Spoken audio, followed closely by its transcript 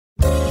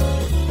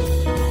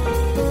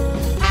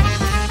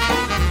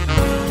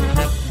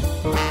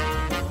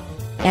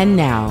And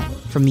now,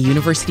 from the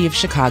University of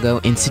Chicago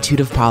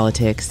Institute of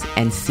Politics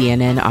and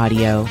CNN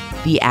Audio,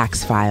 The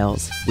Axe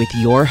Files, with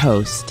your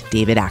host,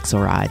 David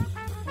Axelrod.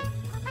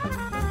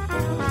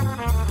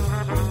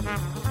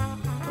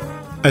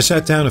 I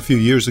sat down a few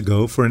years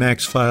ago for an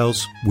Axe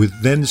Files with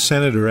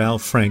then-Senator Al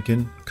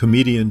Franken,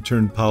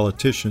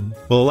 comedian-turned-politician.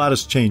 Well, a lot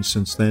has changed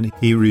since then.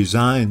 He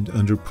resigned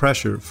under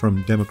pressure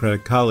from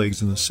Democratic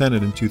colleagues in the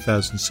Senate in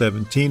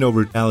 2017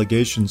 over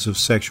allegations of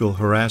sexual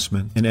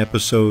harassment, an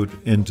episode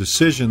and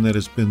decision that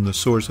has been the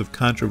source of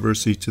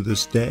controversy to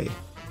this day.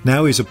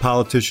 Now he's a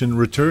politician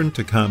returned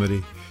to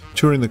comedy,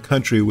 touring the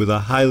country with a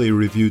highly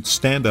reviewed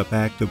stand-up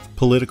act of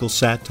political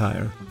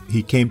satire.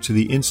 He came to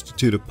the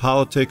Institute of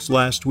Politics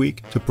last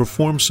week to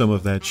perform some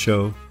of that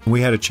show, and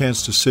we had a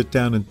chance to sit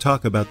down and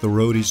talk about the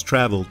road he's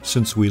traveled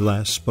since we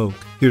last spoke.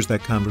 Here's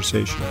that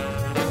conversation.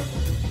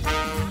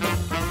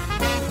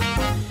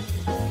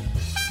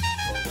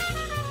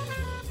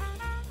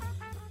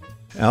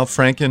 Al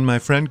Franken, my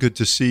friend, good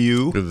to see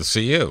you. Good to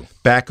see you.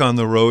 Back on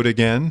the road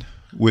again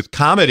with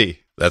comedy.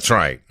 That's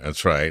right.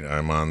 That's right.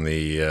 I'm on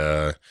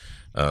the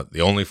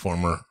only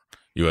former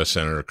U.S.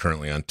 Senator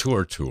currently on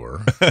tour,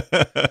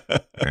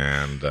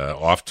 and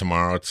off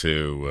tomorrow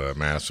to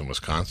Madison,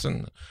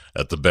 Wisconsin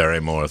at the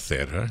Barrymore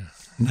Theater.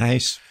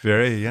 Nice.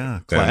 Very,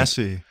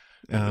 classy.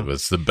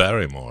 It's the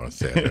Barrymore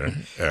Theater,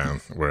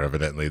 where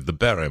evidently the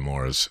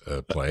Barrymores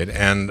played.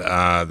 And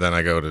then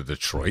I go to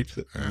Detroit.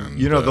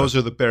 And, those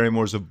are the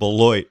Barrymores of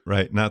Beloit,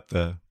 right? Not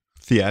the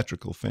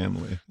theatrical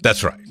family.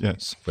 That's right.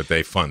 Yes. But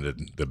they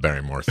funded the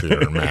Barrymore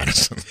Theater in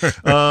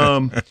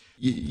Madison.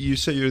 You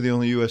say you're the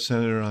only U.S.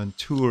 Senator on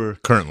tour.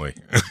 Currently,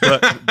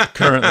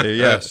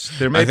 yes.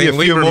 There may be a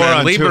few Lieberman, more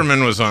on tour.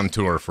 Lieberman was on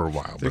tour for a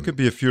while. There could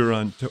be a few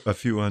on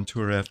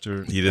tour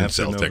after he didn't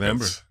sell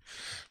November. Tickets.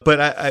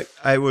 But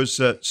I was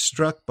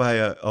struck by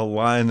a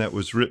line that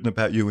was written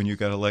about you when you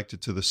got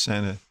elected to the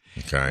Senate.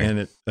 Okay. And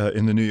it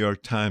in the New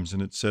York Times,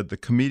 and it said, the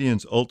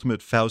comedian's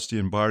ultimate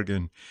Faustian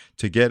bargain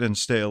to get and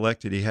stay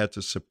elected, he had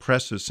to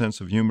suppress his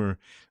sense of humor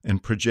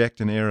and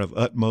project an air of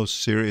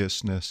utmost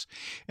seriousness.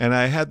 And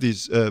I had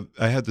this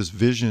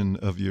vision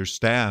of your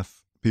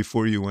staff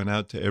before you went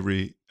out to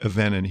every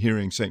event and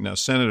hearing saying, now,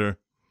 Senator,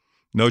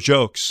 no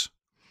jokes,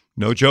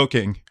 no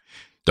joking.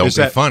 Don't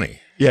be funny.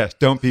 Yes,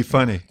 don't be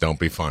funny. Don't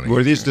be funny.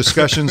 Were these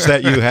discussions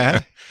that you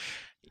had?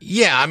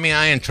 Yeah, I mean,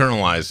 I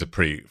internalized it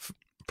pretty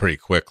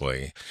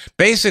quickly.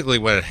 Basically,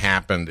 what had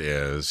happened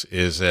is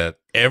that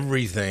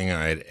everything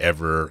I'd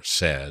ever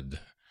said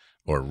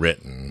or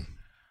written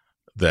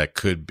that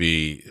could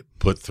be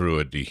put through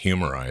a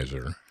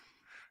dehumorizer,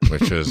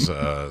 which is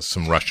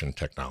some Russian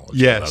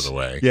technology, by the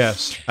way.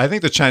 Yes. I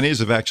think the Chinese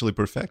have actually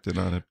perfected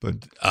on it,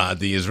 but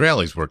the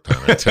Israelis worked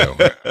on it too.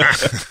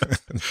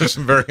 There's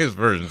some various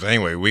versions.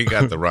 Anyway, we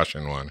got the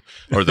Russian one,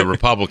 or the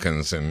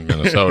Republicans in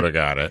Minnesota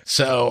got it.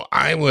 So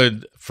I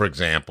would, for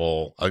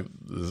example,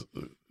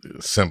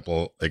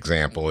 simple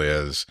example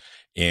is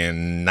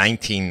in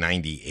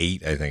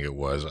 1998, I think it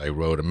was, I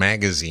wrote a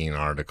magazine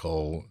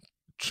article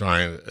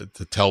trying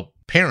to tell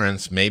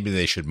parents maybe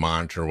they should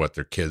monitor what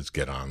their kids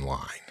get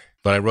online.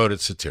 But I wrote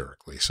it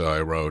satirically. So I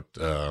wrote,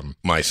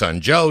 my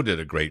son Joe did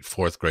a great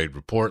fourth grade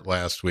report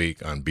last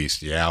week on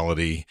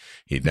bestiality.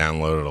 He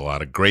downloaded a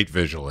lot of great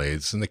visual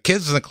aids, and the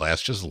kids in the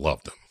class just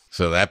loved them.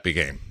 So that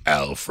became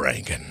Al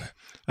Franken.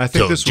 I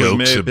think this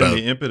may have been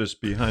the impetus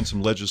behind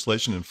some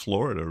legislation in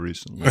Florida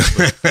recently.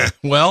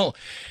 Well,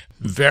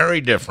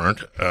 very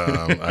different.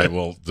 I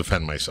will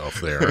defend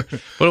myself there.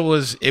 But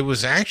it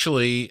was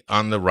actually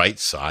on the right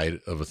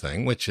side of a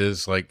thing, which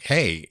is like,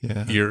 hey,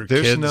 your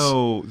kids...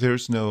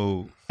 There's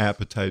no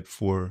appetite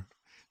for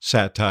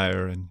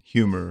satire and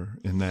humor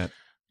in that.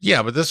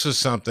 Yeah, but this was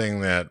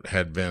something that I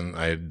had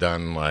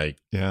done I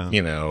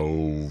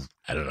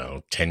don't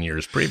know, 10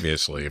 years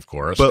previously, of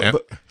course.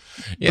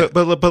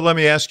 But let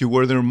me ask you,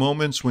 were there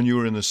moments when you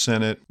were in the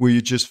Senate where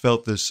you just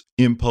felt this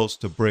impulse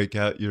to break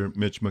out your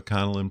Mitch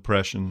McConnell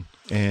impression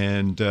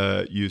and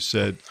you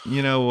said,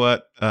 you know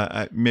what,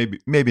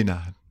 maybe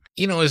not?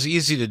 It's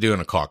easy to do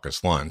in a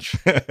caucus lunch.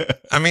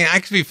 I mean,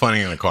 I could be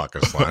funny in a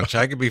caucus lunch.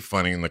 I could be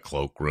funny in the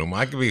cloakroom.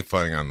 I could be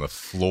funny on the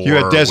floor. You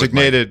had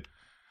designated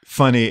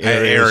funny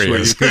areas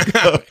where you could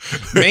go.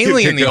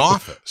 Mainly in the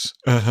office.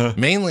 Uh-huh.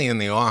 Mainly in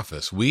the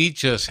office. We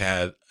just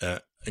had an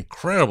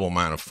incredible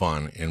amount of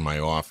fun in my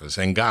office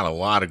and got a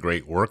lot of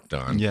great work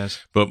done. Yes.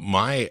 But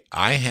I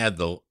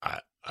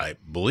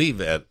believe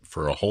that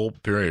for a whole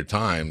period of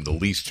time, the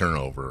least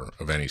turnover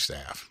of any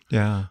staff.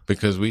 Yeah.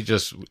 Because we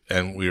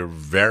were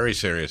very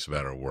serious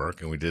about our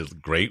work and we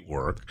did great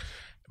work,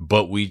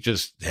 but we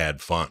just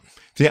had fun.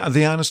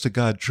 The honest to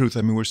God truth,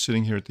 I mean, we're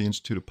sitting here at the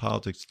Institute of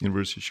Politics at the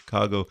University of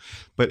Chicago,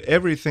 but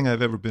everything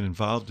I've ever been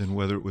involved in,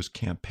 whether it was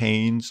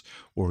campaigns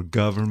or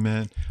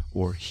government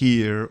or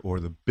here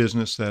or the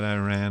business that I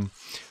ran,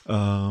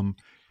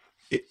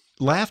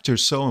 laughter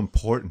is so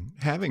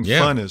important. Having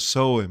fun is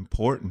so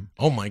important.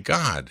 Oh, my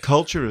God.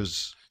 Culture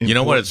is important. You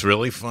know what it's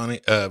really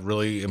funny,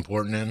 really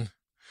important in?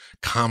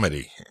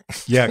 comedy.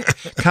 Yeah,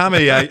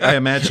 comedy. I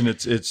imagine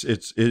it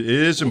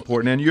is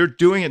important, and you're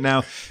doing it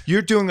now.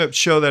 You're doing a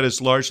show that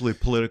is largely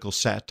political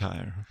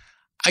satire.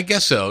 I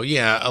guess so.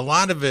 Yeah, a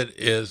lot of it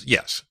is,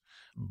 yes,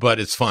 but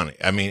it's funny.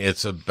 I mean,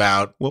 it's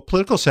about, well,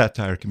 political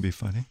satire can be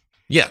funny.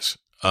 yes.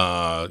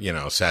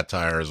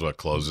 Satire is what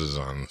closes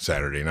on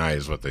Saturday night,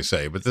 is what they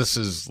say. But this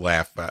is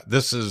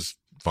this is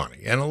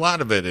funny, and a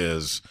lot of it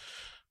is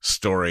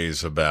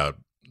stories about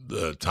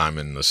the time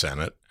in the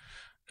Senate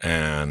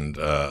and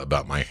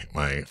about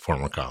my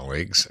former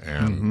colleagues.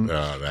 And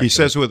he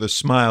says with a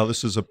smile,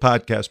 "This is a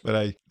podcast,"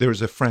 but there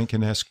was a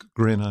Franken-esque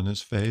grin on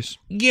his face.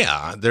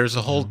 Yeah, there's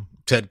a whole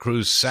Ted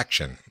Cruz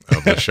section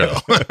of the show.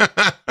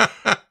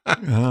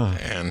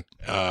 And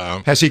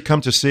has he come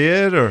to see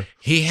it, or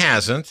he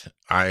hasn't?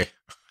 I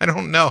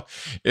don't know.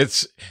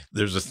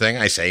 There's a thing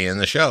I say in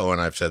the show,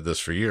 and I've said this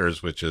for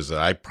years, which is that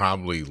I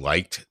probably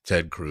liked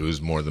Ted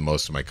Cruz more than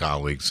most of my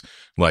colleagues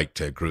like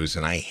Ted Cruz,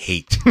 and I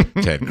hate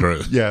Ted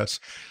Cruz. Yes.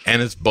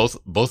 And it's both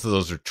of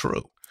those are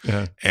true.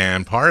 Yeah.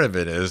 And part of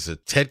it is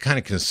that Ted kind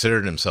of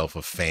considered himself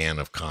a fan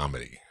of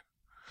comedy.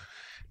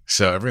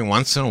 So every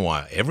once in a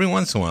while,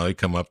 he'd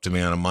come up to me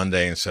on a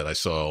Monday and said, "I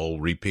saw an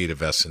old repeat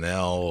of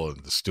SNL,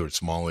 and the Stuart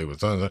Smalley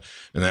was on it,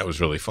 and that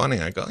was really funny."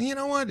 I go, "You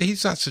know what?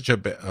 He's not such a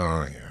bad."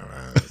 Oh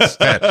yeah, it's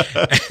Ted.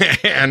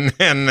 and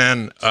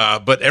then,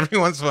 but every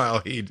once in a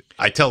while,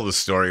 I tell the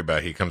story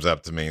about he comes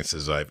up to me and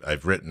says,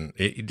 "I've written."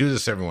 You do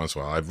this every once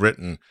in a while. I've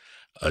written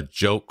a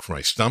joke for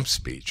my stump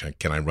speech.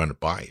 Can I run it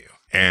by you?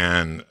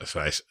 And so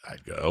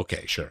I'd go,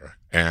 "Okay, sure."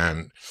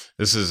 And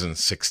this is in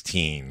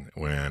 2016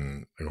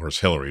 when, of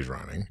course, Hillary's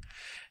running.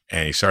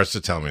 And he starts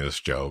to tell me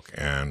this joke.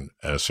 And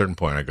at a certain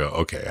point, I go,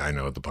 "Okay, I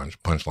know the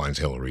punchline's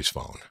Hillary's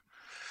phone.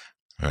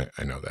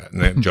 I know that."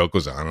 And the joke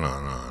goes on and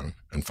on and on.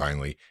 And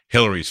finally,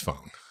 Hillary's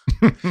phone.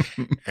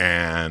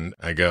 And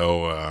I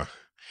go,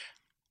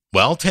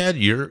 "Well, Ted,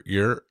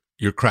 your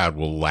crowd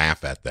will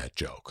laugh at that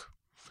joke.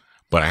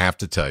 But I have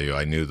to tell you,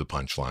 I knew the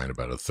punchline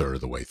about a third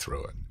of the way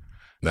through it.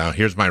 Now,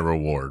 here's my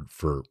reward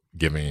for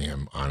giving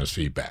him honest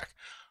feedback.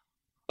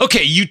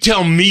 Okay, you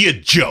tell me a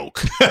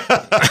joke."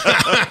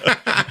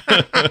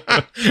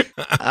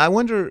 I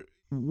wonder,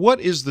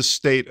 what is the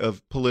state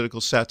of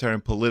political satire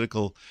and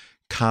political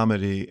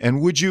comedy?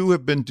 And would you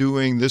have been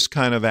doing this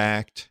kind of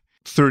act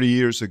 30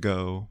 years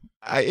ago?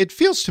 It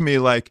feels to me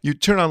like you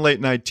turn on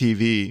late night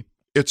TV,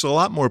 it's a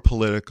lot more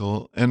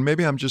political, and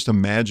maybe I'm just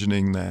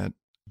imagining that.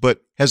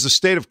 But has the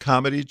state of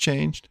comedy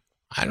changed?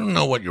 I don't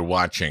know what you're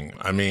watching.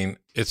 I mean,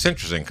 it's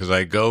interesting because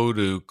I go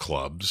to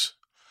clubs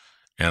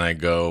and I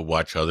go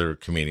watch other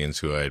comedians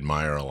who I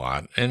admire a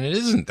lot, and it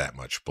isn't that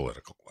much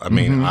political. I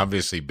mean,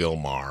 obviously Bill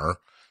Maher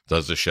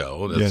does a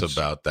show that's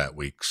about that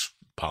week's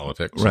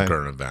politics and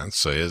current events,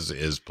 so it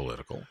is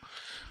political.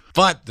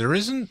 But there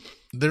isn't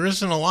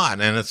a lot,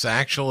 and it's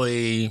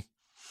actually,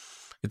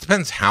 it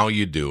depends how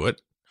you do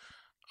it.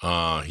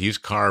 He's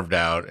carved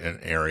out an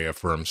area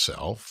for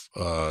himself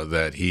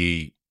that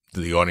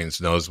the audience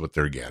knows what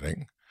they're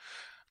getting.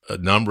 A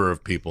number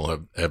of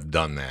people have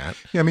done that.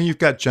 Yeah, I mean, you've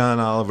got John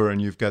Oliver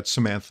and you've got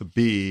Samantha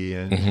Bee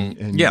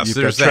and yes, you've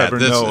there's got Trevor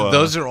that. Noah.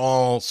 Those are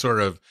all sort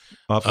of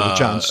off of the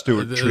Jon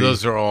Stewart tree.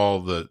 Those are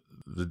all the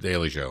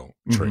Daily Show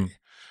tree,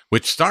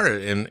 which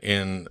started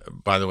in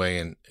by the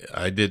way,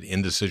 I did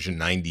Indecision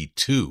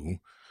 92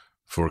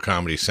 for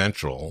Comedy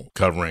Central,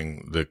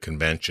 covering the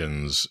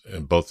conventions,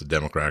 both the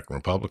Democratic and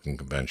Republican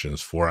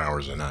conventions, 4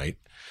 hours a night.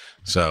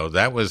 So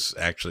that was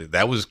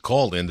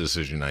called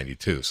Indecision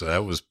 92. So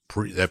that was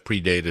that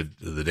predated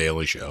the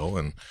Daily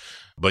Show.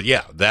 But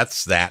yeah,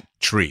 that's that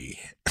tree,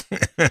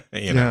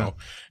 you know,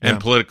 and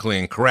Politically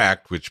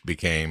Incorrect, which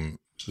became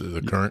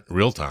the current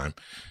real time,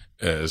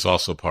 is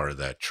also part of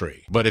that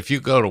tree. But if you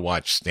go to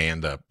watch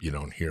stand-up, you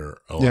don't hear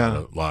a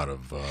lot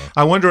of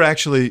I wonder,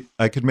 actually,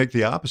 I could make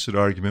the opposite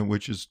argument,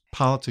 which is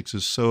politics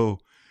is so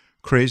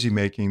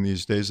crazy-making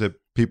these days that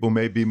people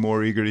may be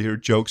more eager to hear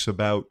jokes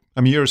about,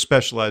 I mean, you're a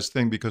specialized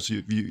thing because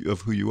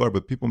of who you are,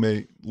 but people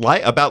may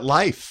about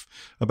life,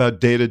 about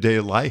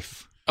day-to-day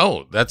life.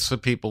 Oh, that's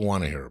what people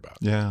want to hear about.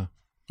 Yeah.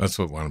 That's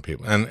what one of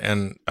people,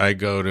 and I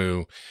go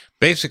to,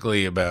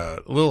 basically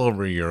about a little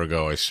over a year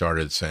ago, I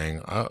started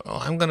saying,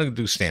 I'm going to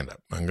do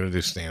stand-up.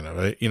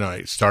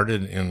 I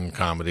started in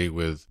comedy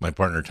with my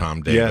partner,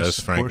 Tom Davis,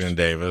 Franken and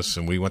Davis,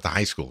 and we went to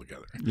high school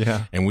together.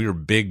 Yeah. And we were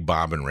big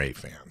Bob and Ray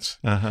fans.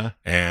 Uh-huh.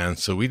 And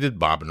so we did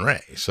Bob and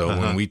Ray. So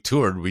when we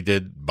toured, we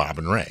did Bob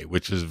and Ray,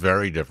 which is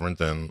very different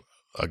than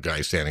a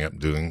guy standing up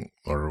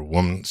or a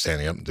woman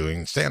standing up and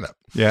doing stand-up.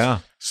 Yeah.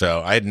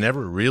 So I had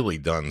never really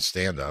done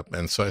stand-up,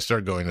 and so I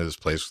started going to this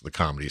place with the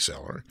Comedy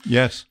Cellar.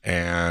 Yes.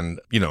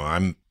 And,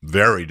 I'm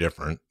very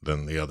different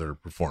than the other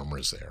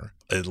performers there.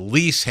 At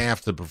least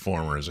half the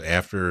performers,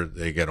 after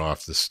they get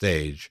off the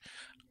stage,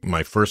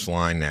 my first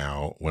line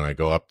now, when I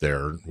go up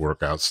there,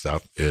 work out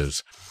stuff,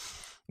 is,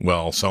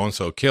 well,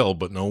 so-and-so killed,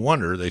 but no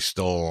wonder they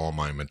stole all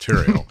my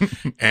material.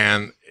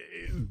 And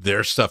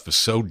their stuff is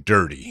so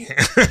dirty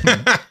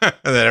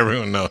that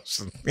everyone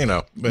knows,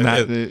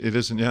 but it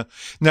isn't. Yeah.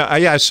 Now,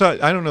 I saw.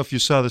 I don't know if you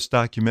saw this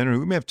documentary.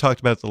 We may have talked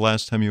about it the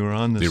last time you were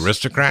on this. The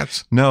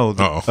Aristocrats? No,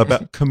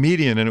 about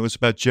comedian, and it was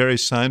about Jerry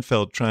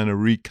Seinfeld trying to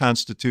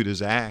reconstitute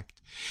his act.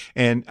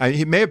 And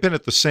he may have been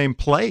at the same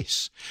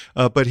place,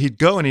 but he'd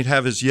go and he'd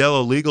have his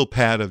yellow legal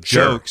pad of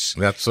jokes.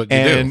 That's what you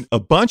do. And a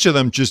bunch of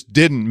them just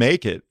didn't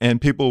make it.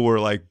 And people were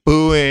like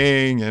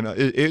booing. And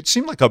it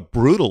seemed like a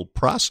brutal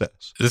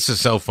process. This is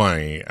so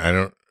funny. I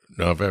don't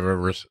know if I've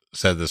ever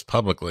said this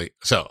publicly.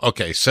 So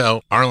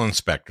Arlen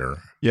Specter.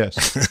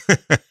 Yes.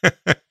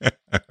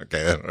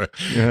 Okay.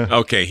 Yeah.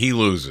 Okay. He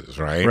loses,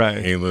 right? Right.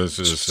 He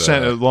loses.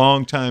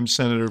 Longtime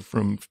senator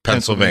from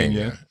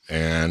Pennsylvania.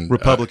 And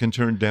Republican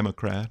turned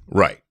Democrat.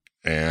 Right.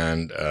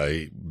 And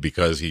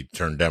because he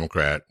turned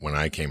Democrat when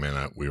I came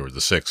in, we were the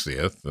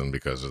 60th. And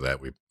because of that,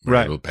 we were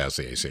able to pass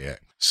the ACA.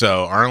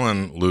 So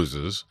Arlen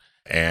loses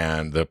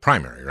and the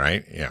primary,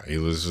 right? Yeah. He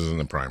loses in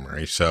the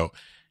primary. So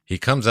he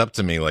comes up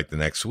to me like the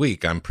next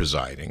week. I'm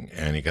presiding.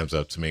 And he comes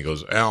up to me and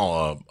goes,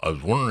 Al, I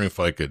was wondering if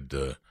I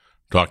could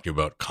talk to you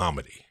about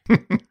comedy.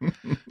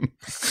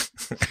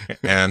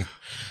 And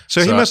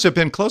so he must have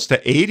been close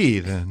to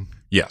 80 then.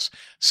 Yes.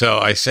 So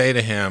I say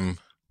to him,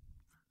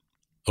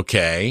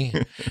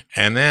 okay.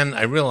 And then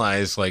I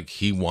realize like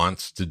he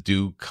wants to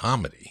do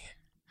comedy.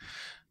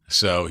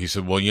 So he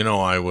said, well,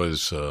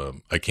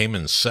 I came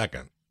in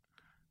second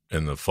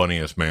in the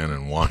funniest man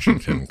in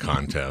Washington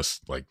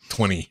contest like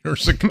 20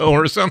 years ago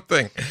or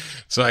something.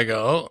 So I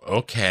go, oh,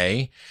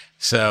 okay.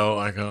 So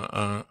I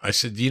go, I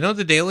said, do you know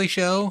The Daily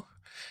Show?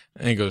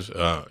 And he goes,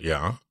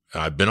 yeah,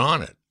 I've been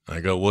on it. I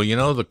go,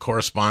 well, the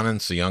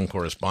correspondents, the young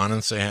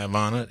correspondents they have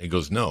on it? He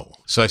goes, no.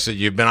 So I said,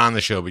 you've been on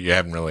the show, but you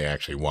haven't really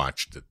actually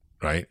watched it,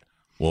 right?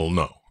 Well,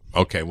 no.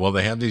 Okay, well,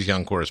 they have these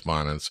young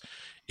correspondents.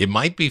 It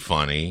might be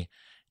funny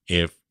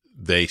if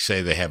they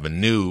say they have a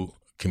new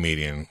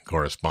comedian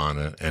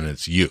correspondent and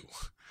it's you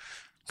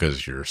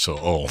because you're so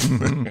old.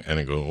 And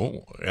I go,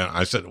 oh. And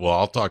I said, well,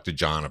 I'll talk to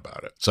John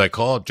about it. So I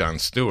called Jon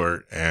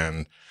Stewart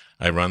and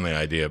I run the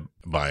idea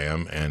by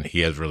him, and he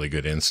has really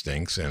good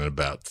instincts. And in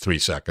about 3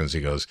 seconds, he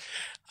goes,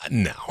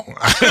 no.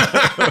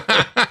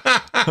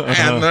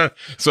 And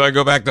so I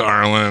go back to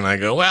Arlen, and I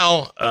go,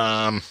 well,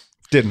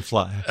 didn't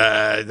fly.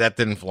 That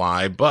didn't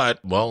fly.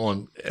 But,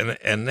 well,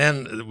 and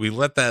then we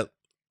let that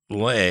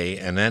lay,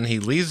 and then he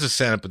leaves the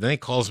Senate, but then he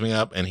calls me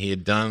up, and he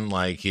had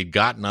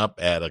gotten up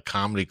at a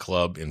comedy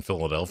club in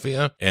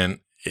Philadelphia, and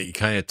he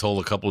kind of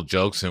told a couple of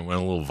jokes and it went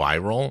a little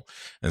viral.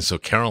 And so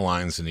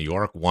Caroline's in New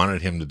York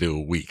wanted him to do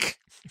a week.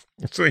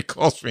 So he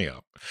calls me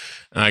up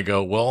and I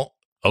go, well,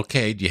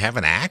 okay, do you have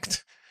an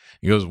act?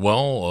 He goes,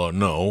 well,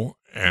 no.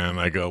 And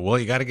I go, well,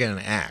 you got to get an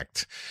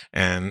act.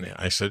 And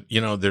I said,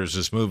 there's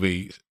this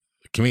movie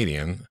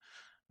comedian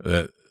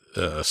that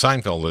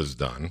Seinfeld has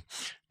done.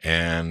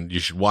 And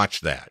you should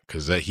watch that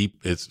because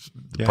it's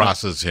the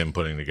process of him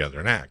putting together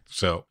an act.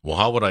 So, well,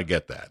 how would I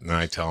get that? And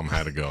I tell him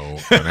how to go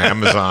on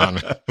Amazon,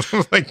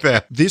 like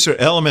that. These are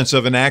elements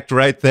of an act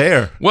right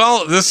there.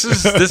 Well, this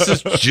is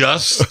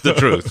just the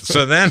truth.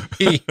 So then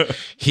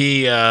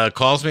he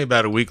calls me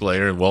about a week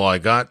later. Well, I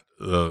got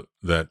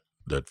that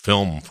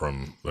film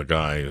from the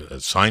guy at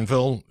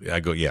Seinfeld.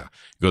 I go, yeah.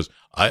 He goes,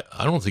 I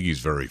don't think he's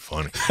very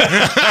funny.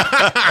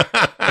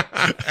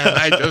 And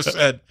I just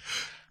said,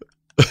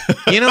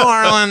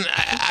 Arlen,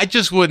 I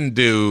just wouldn't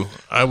do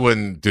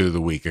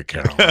the week of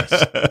Caroline's.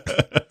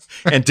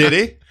 And did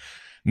he?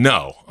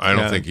 No, I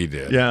don't think he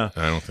did. Yeah.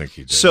 I don't think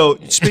he did. So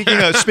speaking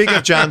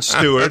of Jon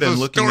Stewart and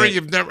looking story at,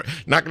 you've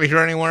not going to hear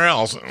anywhere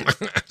else.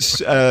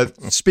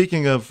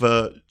 Speaking of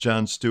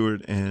Jon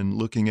Stewart and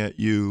looking at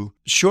you,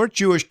 short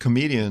Jewish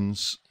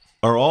comedians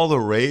are all the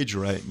rage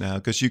right now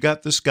because you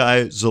got this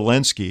guy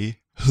Zelensky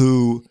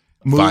who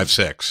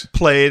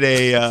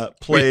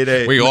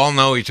 5'6". We all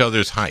know each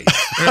other's height.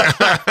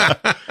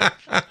 I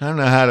don't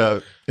know how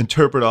to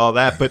interpret all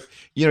that, but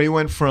he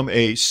went from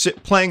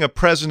playing a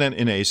president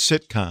in a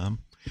sitcom,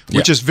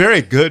 which is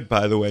very good,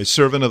 by the way,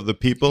 Servant of the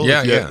People.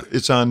 Yeah.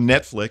 It's on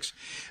Netflix,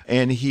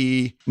 and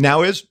he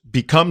now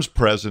becomes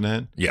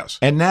president. Yes,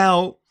 and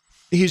now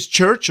he's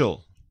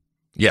Churchill.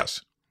 Yes,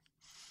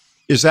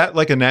 is that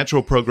like a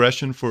natural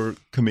progression for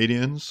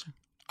comedians?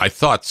 I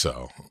thought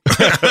so.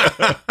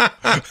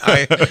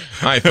 I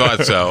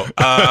thought so.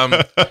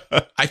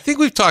 I think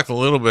we've talked a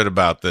little bit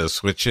about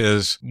this, which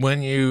is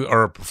when you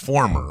are a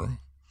performer,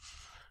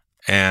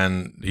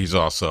 and he's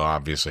also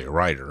obviously a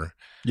writer.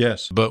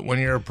 Yes. But when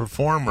you're a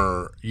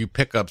performer, you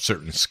pick up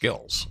certain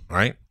skills,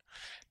 right?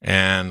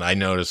 And I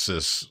noticed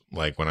this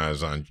like when I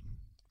was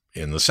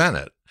in the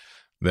Senate,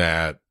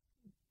 that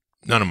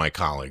none of my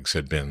colleagues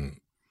had been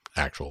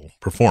actual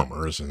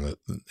performers in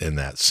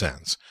that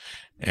sense.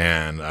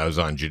 And I was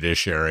on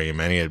judiciary, and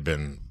many had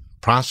been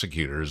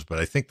prosecutors, but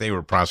I think they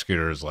were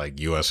prosecutors like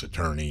U.S.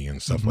 attorney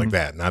and stuff like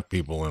that, not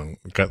people in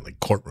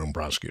like courtroom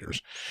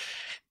prosecutors.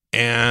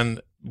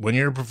 And when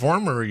you're a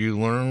performer, you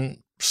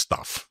learn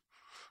stuff.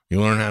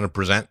 You learn how to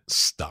present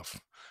stuff,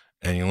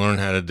 and you learn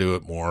how to do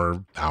it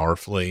more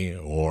powerfully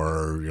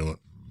or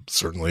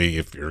certainly,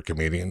 if you're a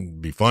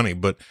comedian, be funny,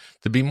 but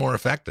to be more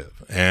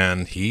effective.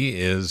 And he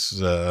is,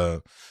 he's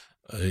a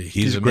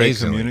great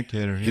amazingly-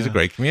 communicator. He's a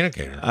great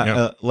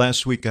communicator.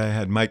 Last week I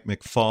had Mike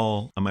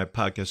McFall on my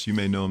podcast. You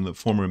may know him, the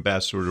former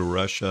ambassador to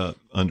Russia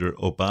under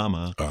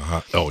Obama.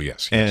 Oh,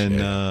 yes.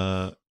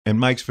 And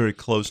Mike's very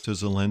close to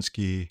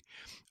Zelensky.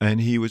 And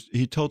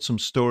he told some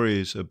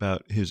stories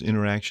about his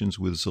interactions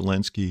with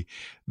Zelensky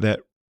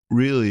that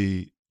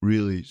really,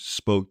 really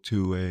spoke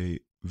to a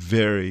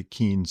very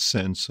keen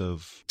sense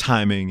of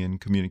timing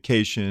and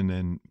communication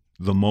and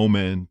the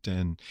moment.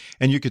 And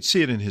you could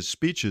see it in his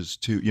speeches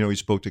too. He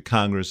spoke to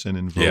Congress and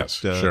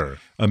invoked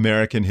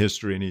American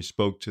history, and he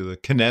spoke to the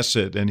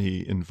Knesset and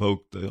he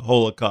invoked the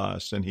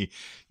Holocaust. And he's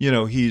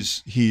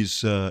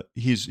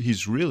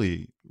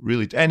really,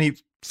 really, and he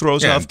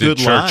throws off good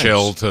lines.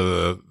 Churchill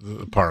to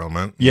the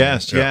Parliament.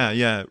 Yes,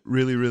 yeah.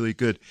 Really, really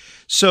good.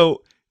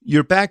 So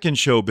you're back in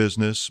show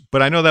business,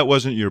 but I know that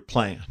wasn't your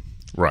plan.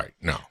 Right,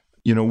 no.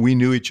 We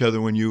knew each other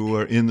when you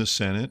were in the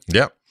Senate.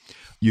 Yep.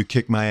 You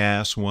kicked my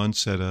ass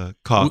once at a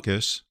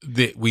caucus.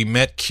 We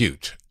met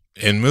cute.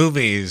 In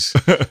movies,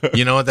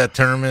 you know what that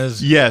term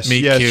is? Yes,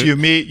 Meet yes. cute? You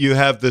meet, you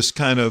have this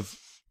kind of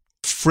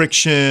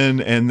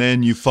friction, and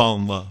then you fall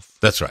in love.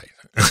 That's right.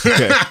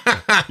 Okay.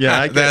 Yeah,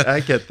 I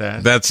get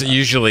that. That's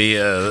usually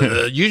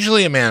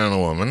a man and a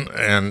woman,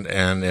 and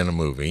in a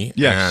movie.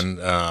 Yes. And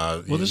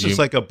this is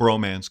like a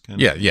bromance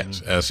kind of. Yeah.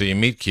 Yes. So you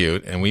meet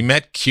cute, and we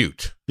met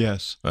cute.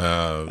 Yes.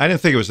 I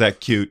didn't think it was that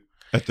cute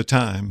at the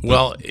time. But.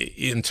 Well,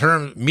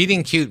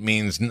 meeting cute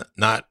means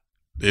not.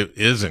 It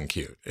isn't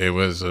cute. It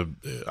was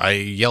I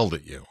yelled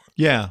at you.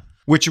 Yeah,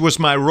 which was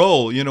my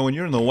role. When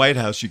you're in the White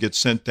House, you get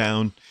sent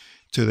down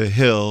to the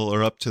Hill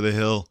or up to the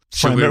Hill.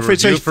 Should we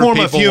review for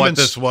people what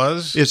this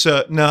was? It's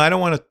no, I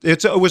don't want to.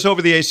 It was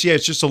over the ACA.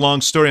 It's just a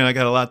long story, and I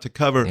got a lot to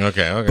cover.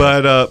 Okay.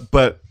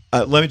 But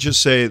let me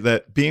just say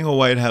that being a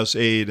White House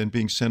aide and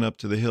being sent up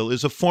to the Hill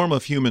is a form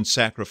of human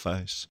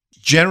sacrifice.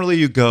 Generally,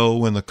 you go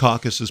when the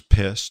caucus is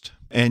pissed,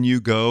 and you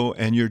go,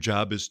 and your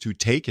job is to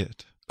take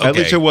it. Okay. At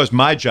least it was.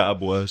 My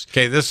job was.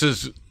 Okay, this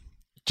is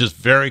just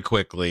very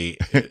quickly.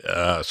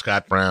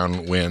 Scott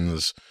Brown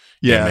wins.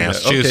 Yeah, in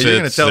Massachusetts. Okay, you're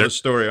going to tell the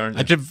story,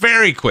 aren't you?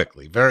 Very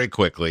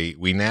quickly.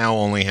 We now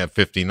only have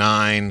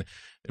 59.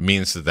 It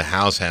means that the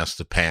House has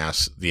to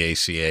pass the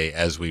ACA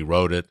as we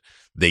wrote it.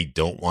 They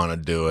don't want to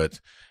do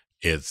it.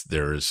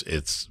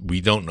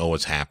 We don't know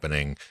what's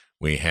happening.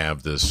 We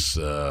have this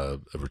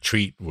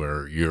retreat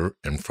where you're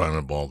in front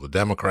of all the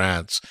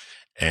Democrats,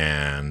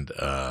 and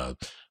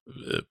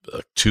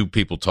two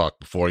people talked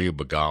before you,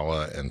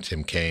 Begala and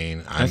Tim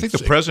Kaine. I think the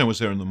president was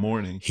there in the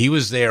morning. He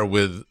was there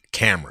with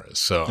cameras,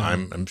 so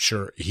I'm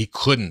sure he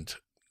couldn't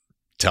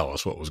tell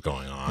us what was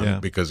going on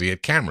because he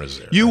had cameras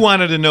there. You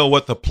wanted to know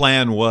what the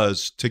plan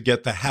was to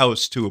get the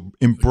House to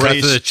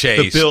embrace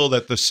the bill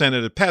that the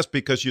Senate had passed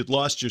because you'd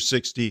lost your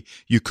 60.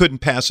 You couldn't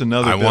pass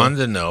another bill. I wanted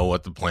to know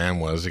what the plan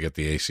was to get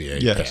the ACA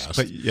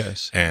passed.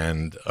 Yes.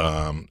 And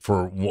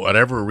for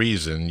whatever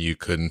reason, you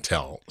couldn't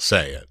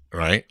say it,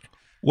 right?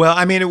 Well,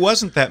 I mean, it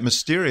wasn't that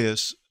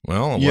mysterious.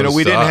 Well,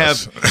 we didn't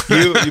have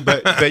you,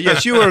 but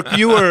yes, you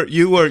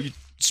were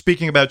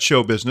speaking about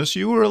show business.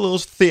 You were a little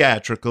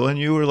theatrical, and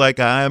you were like,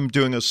 "I'm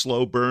doing a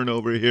slow burn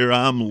over here.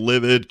 I'm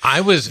livid.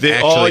 I was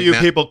all you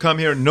people come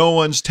here. No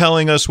one's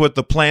telling us what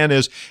the plan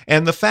is."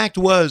 And the fact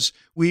was,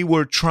 we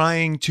were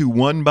trying to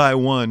one by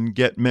one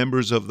get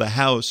members of the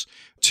House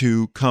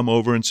to come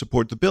over and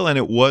support the bill. And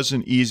it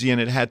wasn't easy,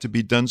 and it had to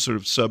be done sort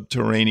of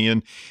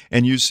subterranean.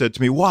 And you said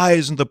to me, why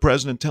isn't the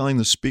president telling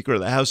the Speaker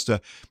of the House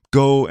to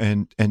go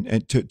and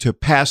to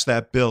pass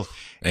that bill?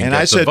 And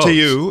I said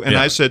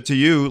to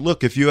you,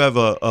 look, if you have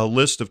a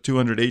list of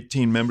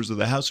 218 members of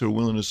the House who are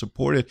willing to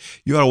support it,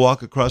 you ought to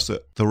walk across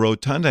the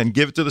rotunda and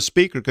give it to the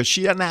Speaker because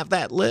she doesn't have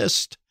that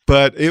list.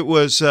 But it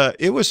was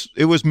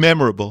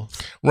memorable.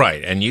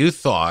 Right. And you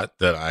thought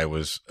that I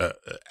was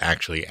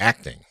actually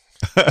acting.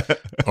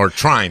 Or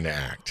trying to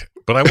act,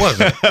 but I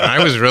wasn't.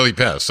 I was really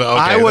pissed. So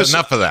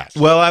enough of that.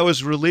 Well, I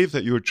was relieved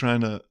that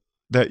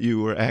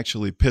you were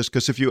actually pissed,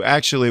 because if you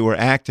actually were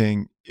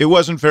acting, it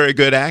wasn't very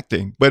good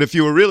acting. But if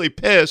you were really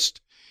pissed,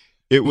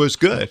 it was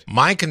good.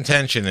 My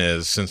contention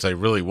is, since I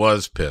really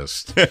was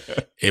pissed,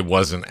 it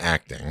wasn't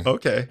acting.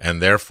 Okay.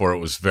 And therefore,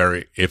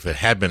 if it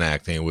had been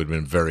acting, it would have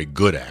been very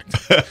good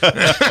acting.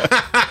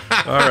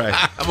 All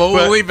right. Well,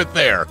 we'll leave it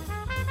there.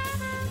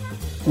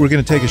 We're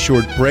going to take a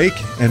short break,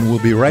 and we'll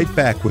be right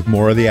back with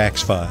more of the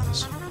Axe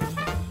Files.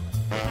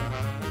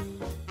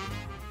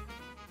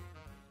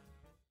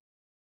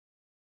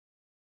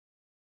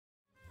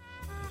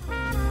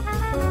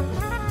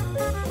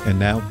 And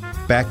now,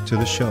 back to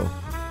the show.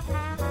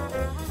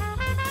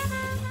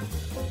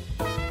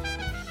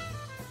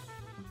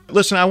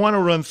 Listen, I want to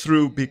run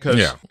through,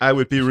 because I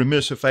would be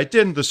remiss if I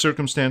didn't, the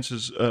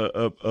circumstances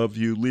of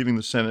you leaving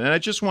the Senate. And I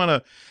just want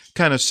to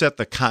kind of set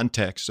the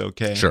context,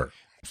 okay? Sure.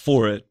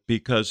 For it,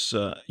 because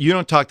you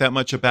don't talk that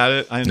much about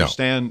it. I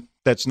understand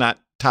that's not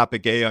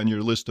topic A on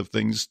your list of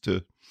things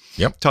to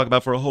talk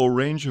about for a whole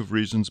range of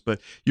reasons. But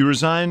you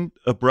resigned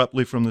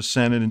abruptly from the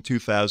Senate in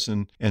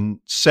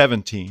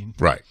 2017.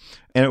 Right.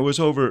 And it was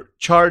over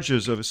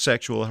charges of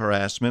sexual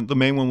harassment. The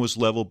main one was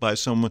leveled by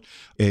someone,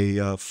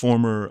 a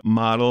former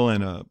model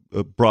and a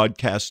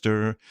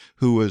broadcaster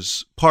who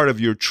was part of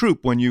your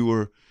troupe when you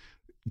were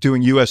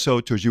doing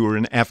USO tours. You were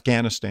in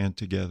Afghanistan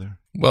together.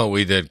 Well,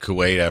 we did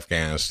Kuwait,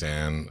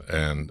 Afghanistan,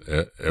 and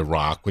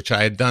Iraq, which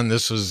I had done.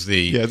 This was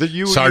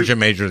the Sergeant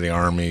Major of the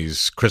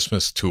Army's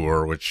Christmas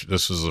tour, which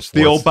this was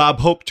the old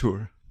Bob Hope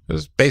tour. It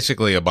was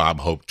basically a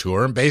Bob Hope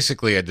tour, and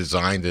basically I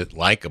designed it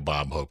like a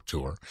Bob Hope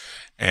tour.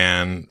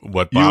 And you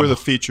were the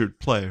featured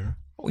player.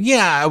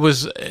 Yeah, I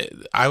was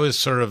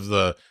sort of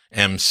the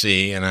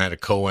MC, and I had a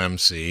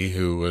co-MC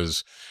who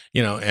was,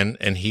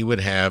 and he would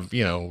have,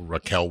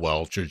 Raquel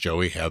Welch or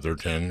Joey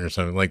Heatherton or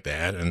something like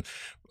that. And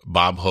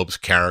Bob Hope's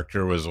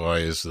character was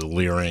always the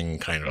leering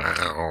kind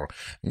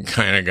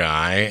of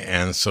guy.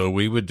 And so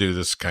we would do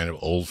this kind of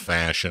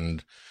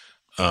old-fashioned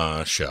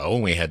show.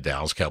 And we had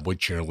Dallas Cowboy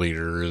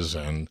cheerleaders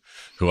and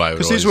who I would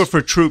because these were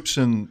for troops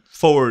in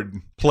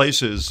forward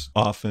places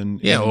often.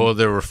 Yeah, well,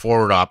 there were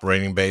forward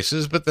operating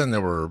bases, but then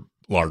there were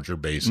larger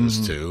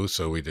bases too.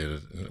 So we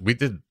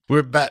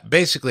were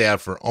basically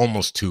out for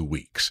almost 2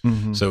 weeks.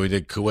 So we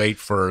did Kuwait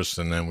first,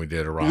 and then we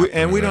did Iraq.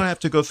 And we don't have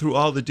to go through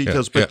all the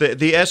details, but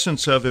the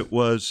essence of it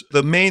was,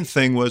 the main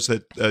thing was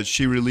that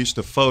she released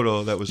a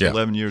photo that was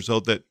 11 years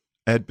old that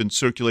had been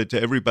circulated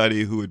to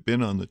everybody who had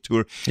been on the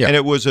tour. And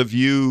it was of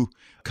you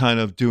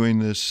kind of doing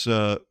this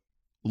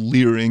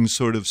leering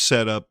sort of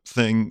setup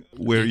thing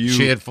where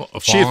she had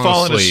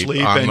fallen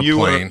asleep on and the you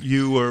plane.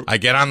 were I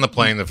get on the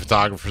plane, the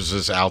photographer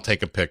says, I'll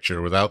take a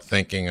picture. Without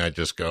thinking, I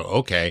just go,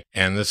 okay.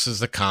 And this is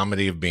the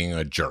comedy of being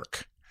a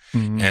jerk.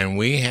 And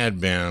we had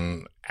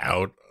been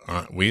out,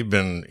 we'd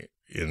been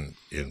in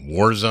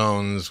war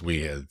zones.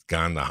 We had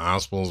gone to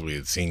hospitals. We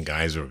had seen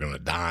guys who were going to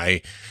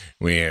die.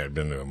 We had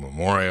been to a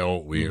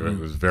memorial. It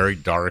was very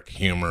dark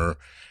humor.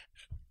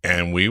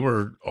 And we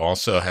were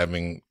also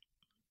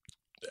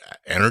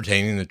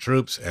entertaining the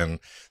troops, and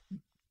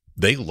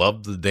they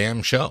loved the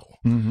damn show.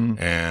 And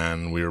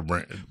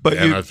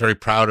I was very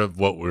proud of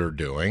what we were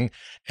doing.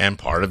 And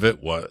part of it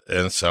was,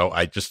 and so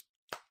I just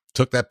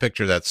took that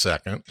picture that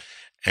second.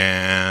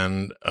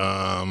 And,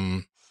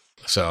 it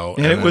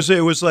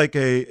was like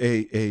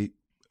a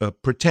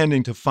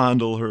pretending to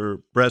fondle her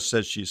breasts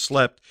as she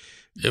slept.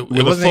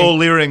 With a full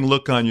leering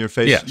look on your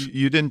face. Yes.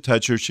 You didn't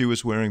touch her. She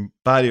was wearing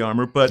body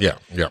armor, but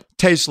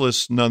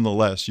tasteless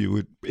nonetheless. You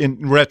would,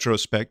 in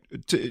retrospect,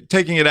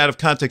 taking it out of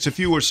context, if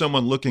you were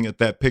someone looking at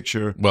that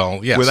picture.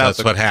 Well, yes,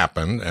 that's what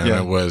happened. And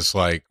it was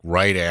like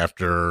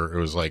it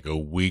was like a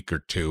week or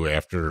two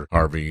after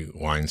Harvey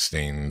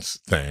Weinstein's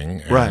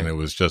thing. And it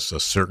was just a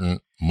certain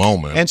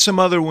moment. And some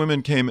other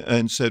women came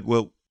and said,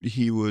 well,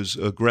 he was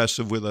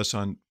aggressive with us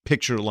on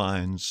picture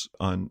lines,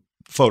 on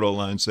photo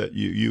lines that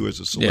you as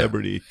a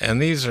celebrity.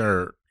 And these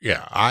are,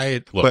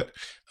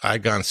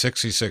 I'd gone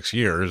 66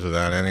 years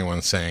without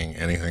anyone saying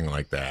anything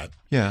like that.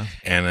 Yeah.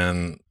 And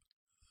then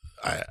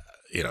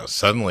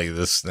suddenly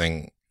this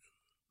thing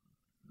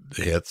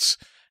hits,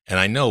 and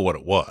I know what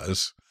it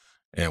was,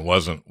 and it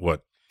wasn't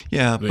what,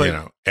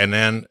 and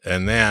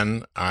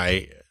then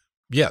I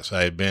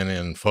had been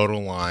in photo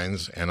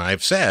lines, and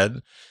I've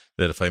said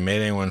that if I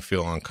made anyone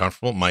feel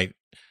uncomfortable, when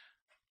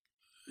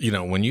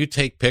you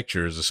take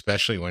pictures,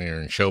 especially when you're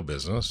in show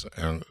business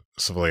and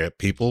stuff like that,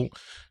 people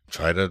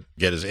try to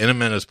get as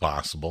intimate as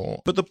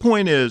possible. But the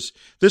point is,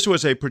 this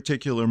was a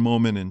particular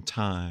moment in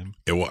time.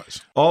 It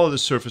was. All of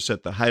this surfaced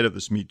at the height of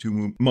this Me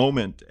Too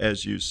moment,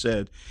 as you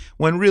said,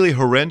 when really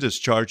horrendous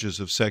charges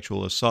of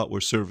sexual assault were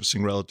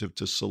surfacing relative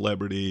to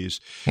celebrities,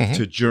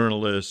 to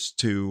journalists,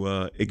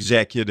 to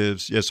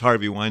executives. Yes,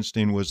 Harvey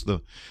Weinstein was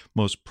the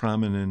most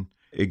prominent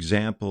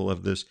example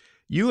of this.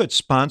 You had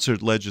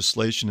sponsored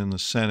legislation in the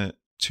Senate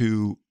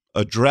to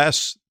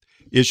address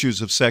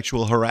issues of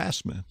sexual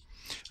harassment.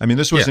 I mean,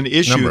 this was an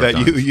issue that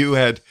you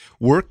had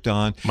worked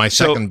on. My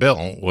second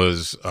bill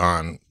was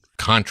on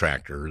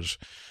contractors.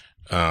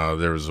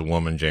 There was a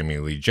woman, Jamie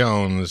Lee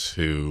Jones,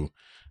 who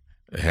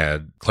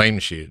had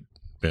claimed she had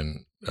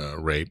been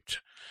raped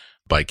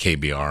by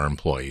KBR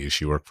employees.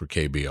 She worked for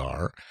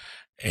KBR,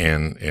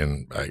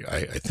 and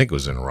I think it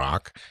was in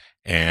Iraq.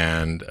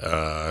 And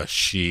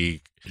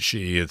she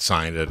had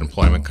signed an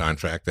employment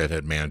contract that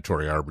had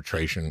mandatory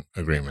arbitration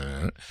agreement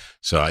in it.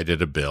 So I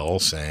did a bill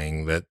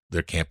saying that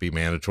there can't be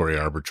mandatory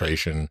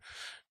arbitration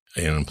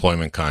in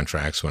employment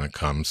contracts when it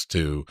comes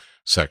to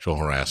sexual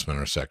harassment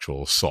or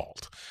sexual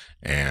assault.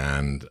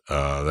 And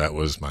that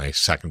was my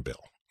second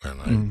bill.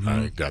 And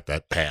I got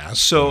that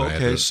passed.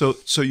 So,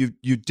 so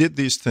you did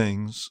these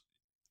things,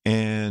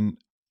 and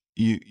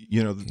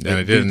and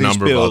I did a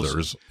number of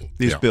others.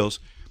 These bills.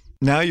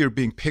 Now you're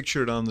being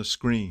pictured on the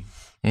screen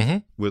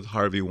with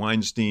Harvey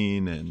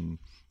Weinstein, and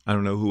I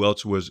don't know who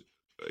else was,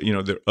 there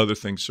are other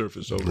things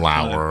surfaced over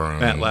time.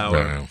 Matt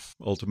Lauer,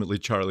 ultimately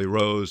Charlie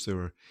Rose. There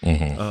were.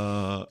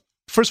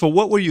 First of all,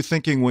 what were you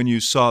thinking when you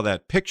saw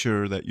that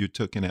picture that you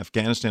took in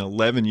Afghanistan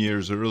 11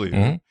 years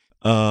earlier?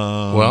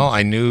 Well,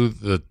 I knew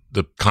the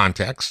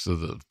context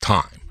of the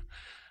time,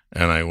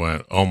 and I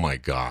went, "Oh my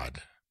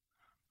God!"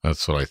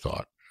 That's what I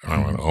thought.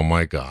 I went, "Oh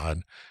my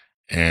God!"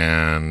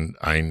 And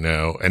I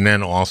know, and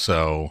then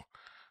also,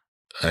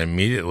 I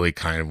immediately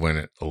kind of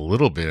went a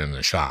little bit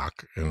into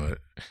shock,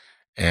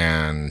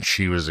 and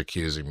she was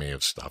accusing me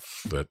of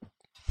stuff that,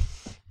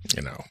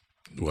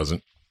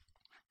 wasn't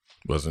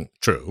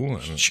true.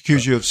 And, she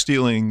accused you of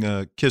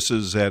stealing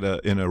kisses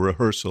in a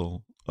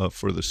rehearsal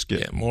for the skit.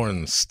 Yeah, more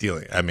than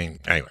stealing. I mean,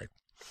 anyway,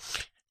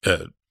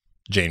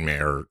 Jane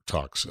Mayer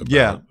talks about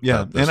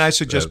about this, and I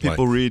suggest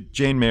people read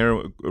Jane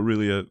Mayer,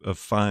 really a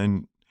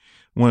fine,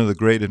 one of the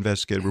great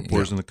investigative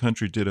reporters in the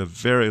country, did a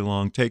very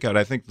long takeout.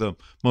 I think the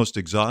most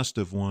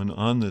exhaustive one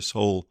on this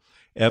whole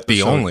episode.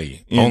 The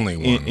only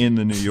one. In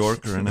the New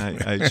Yorker, and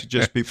I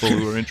suggest people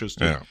who are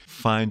interested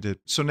find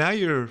it. So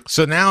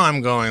now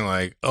I'm going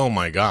like, oh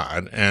my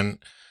God. And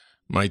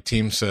my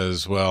team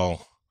says,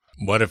 well,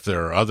 what if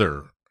there are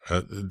other,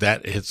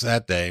 it's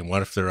that day,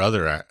 what if there are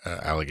other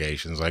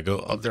allegations? I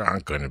go, oh, there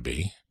aren't going to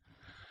be.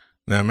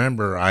 Now,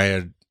 remember, I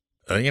had,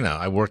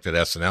 I worked at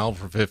SNL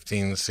for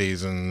 15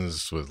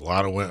 seasons with a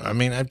lot of women. I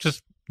mean,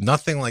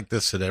 nothing like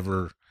this had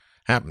ever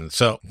happened.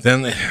 So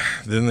then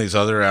these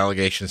other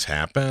allegations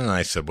happen, and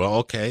I said, well,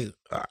 okay,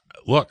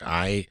 look,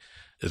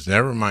 it's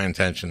never my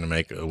intention to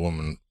make a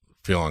woman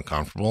feel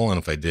uncomfortable, and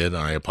if I did,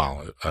 I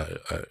apologize.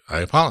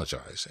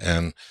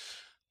 And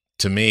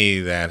to me,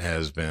 that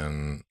has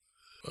been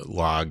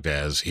logged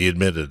as he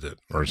admitted it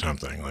or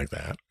something like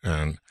that.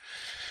 And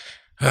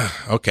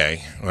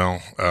okay,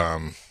 well,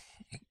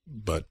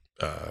 but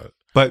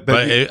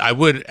I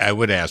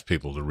would ask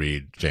people to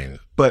read Jane.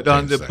 But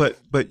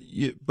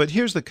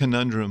here's the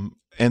conundrum,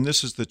 and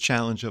this is the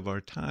challenge of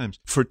our times.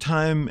 For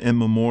time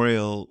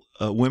immemorial,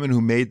 women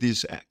who made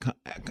these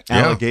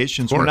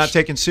allegations were not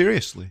taken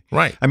seriously.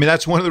 Right. I mean,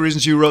 that's one of the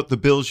reasons you wrote the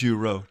bills you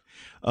wrote.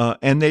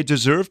 And they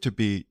deserve to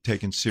be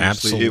taken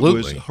seriously. Absolutely. It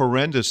was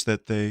horrendous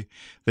that they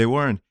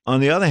weren't.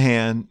 On the other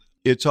hand,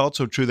 it's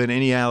also true that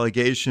any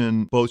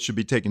allegation both should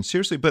be taken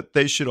seriously, but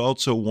they should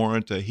also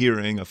warrant a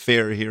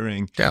fair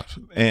hearing. Yeah.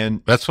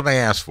 And that's what I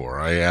asked for.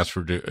 I asked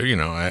for,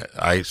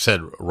 I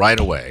said right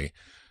away,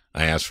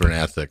 I asked for an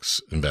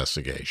ethics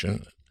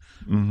investigation,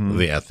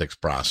 the ethics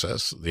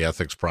process,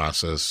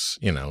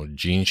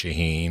 Jean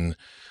Shaheen,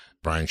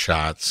 Brian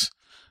Schatz,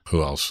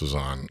 who else was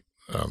on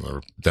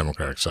the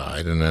Democratic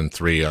side, and then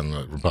 3 on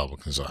the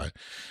Republican side,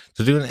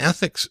 to do an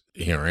ethics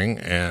hearing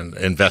and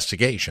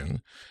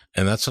investigation.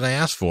 And that's what I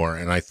asked for.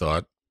 And I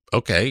thought,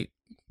 okay,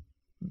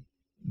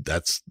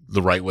 that's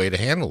the right way to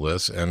handle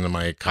this. And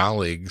my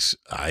colleagues,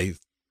 there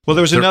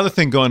was another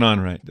thing going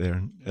on right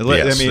there.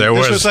 Yes,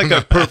 this was like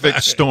a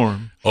perfect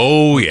storm.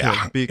 Oh,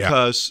 yeah.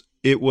 Because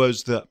it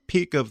was the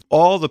peak of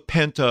all the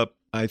pent-up,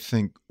 I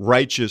think,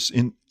 righteous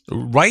indignation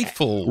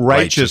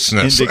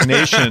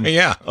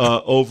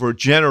over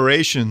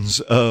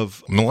generations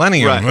of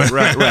millennium,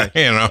 right.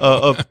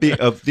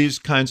 Of these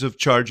kinds of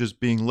charges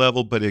being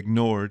leveled but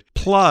ignored.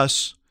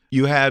 Plus,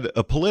 you had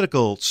a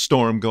political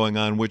storm going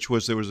on, which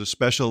was there was a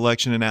special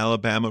election in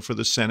Alabama for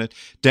the Senate.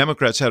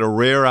 Democrats had a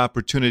rare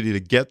opportunity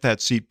to get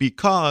that seat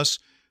because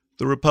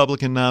the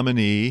Republican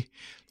nominee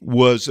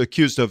was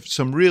accused of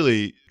some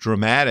really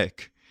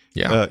dramatic,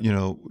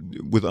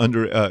 with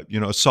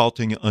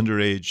assaulting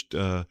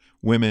underage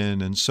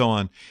women and so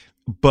on.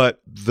 But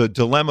the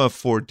dilemma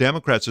for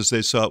Democrats, as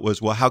they saw it, was,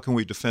 well, how can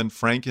we defend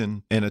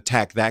Franken and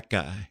attack that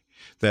guy?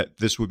 That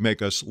this would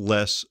make us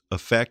less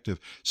effective.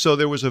 So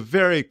there was a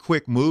very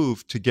quick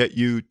move to get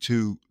you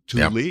to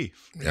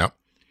leave. Yep.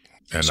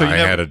 And so I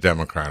had a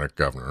Democratic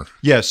governor.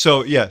 Yes.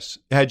 So, yes,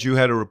 had you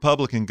had a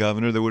Republican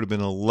governor, there would have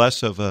been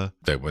less of a...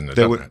 They wouldn't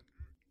have done it.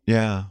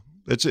 Yeah.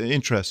 That's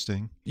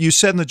interesting. You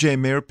said in the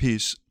Jane Mayer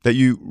piece that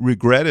you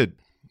regretted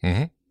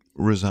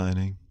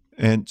resigning.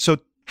 And so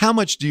how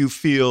much do you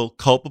feel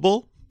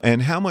culpable?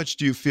 And how much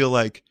do you feel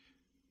like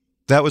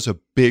that was a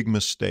big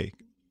mistake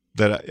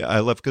that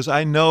I left? Because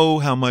I know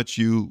how much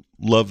you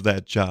love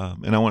that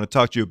job. And I want to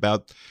talk to you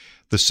about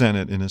the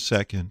Senate in a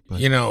second.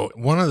 But.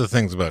 One of the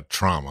things about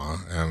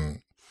trauma,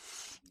 and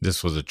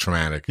this was a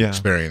traumatic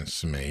experience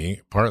to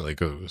me, partly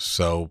because it was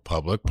so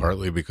public,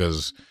 partly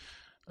because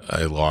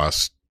I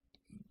lost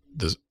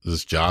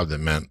this job that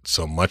meant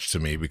so much to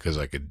me because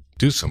I could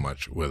do so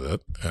much with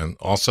it. And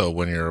also,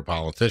 when you're a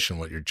politician,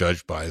 what you're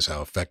judged by is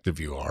how effective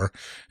you are,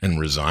 and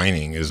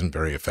resigning isn't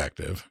very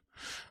effective.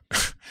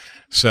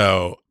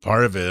 So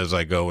part of it is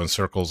I go in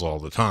circles all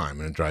the time,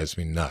 and it drives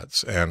me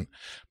nuts. And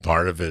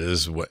part of it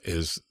is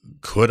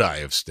could I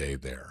have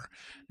stayed there?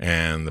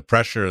 And the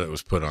pressure that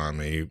was put on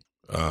me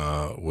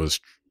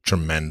was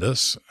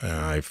tremendous.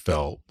 And I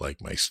felt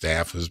like my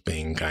staff was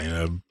being kind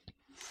of,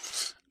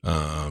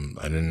 I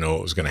didn't know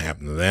what was going to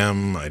happen to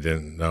them. I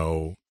didn't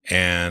know.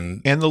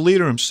 And the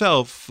leader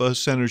himself,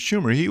 Senator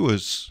Schumer, he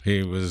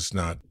was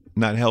not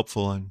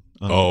helpful on.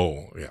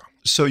 Oh, yeah.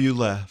 So you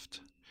left.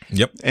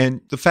 Yep.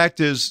 And the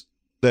fact is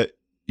that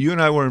you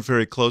and I weren't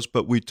very close,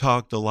 but we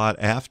talked a lot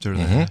after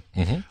that.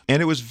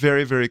 And it was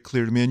very, very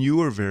clear to me, and you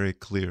were very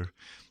clear,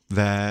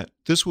 that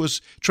this was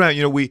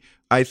trying.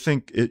 I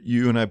think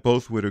you and I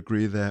both would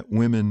agree that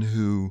women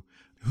who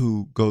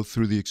go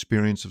through the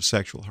experience of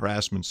sexual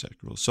harassment,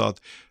 sexual assault,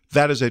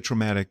 that is a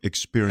traumatic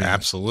experience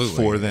Absolutely.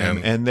 for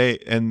them, and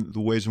the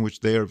ways in which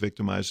they are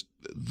victimized,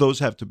 those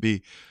have to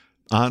be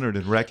honored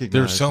and recognized.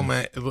 There's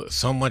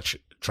so much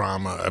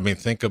trauma. I mean,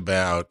 think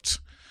about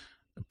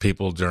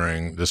people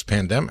during this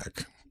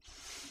pandemic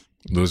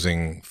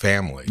losing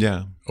family,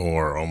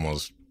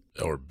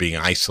 or being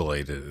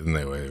isolated in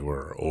the way they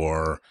were,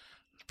 or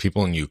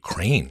people in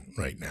Ukraine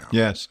right now.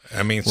 Yes,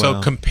 I mean,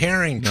 so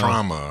comparing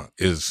trauma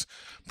is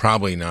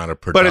probably not a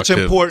productive but it's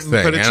important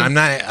thing. But it's and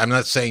I'm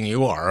not saying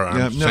you are.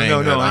 I'm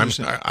saying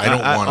that I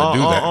don't want to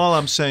do that. All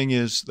I'm saying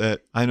is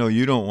that I know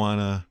you don't want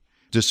to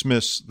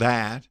dismiss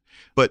that,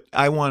 but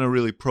I want to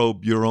really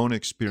probe your own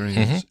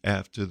experience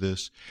after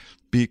this,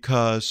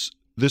 because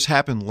this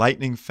happened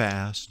lightning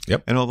fast,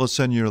 and all of a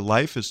sudden your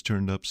life is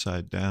turned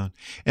upside down.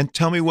 And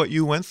tell me what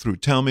you went through.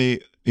 Tell me,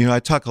 I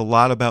talk a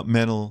lot about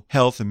mental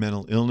health and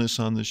mental illness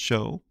on this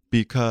show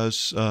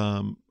because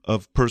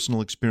of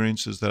personal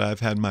experiences that I've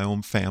had in my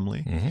own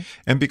family.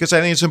 And because I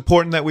think it's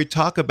important that we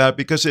talk about it,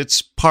 because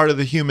it's part of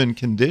the human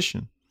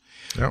condition.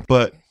 Yeah.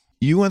 But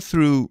you went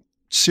through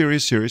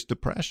serious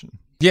depression.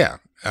 Yeah,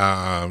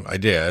 I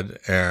did.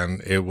 And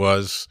it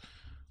was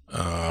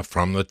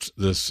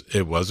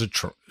it was a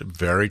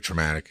very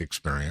traumatic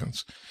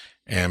experience.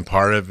 And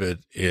part of it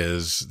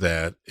is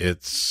that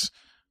it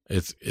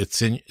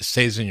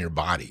stays in your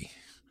body.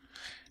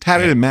 How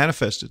did it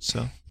manifest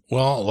itself?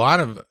 Well, a lot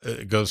of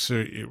it goes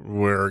through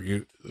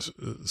where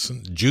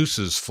some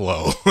juices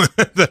flow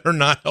that are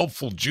not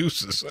helpful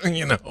juices,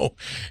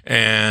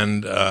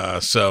 and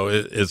so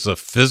it's a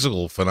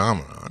physical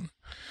phenomenon,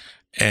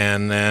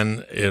 and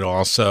then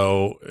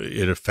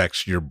it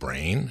affects your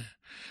brain,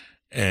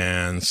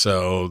 and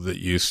so that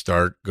you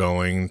start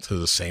going to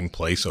the same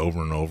place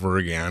over and over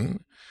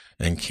again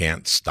and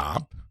can't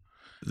stop.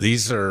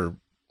 These are,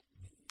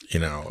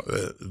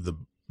 the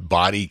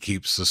Body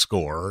Keeps the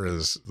Score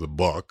is the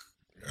book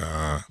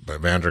by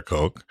Van der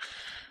Kolk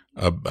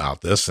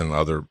about this, and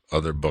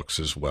other books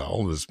as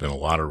well. There's been a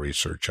lot of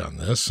research on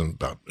this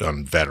and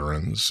on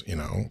veterans,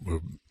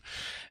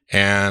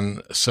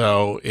 and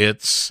so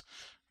it's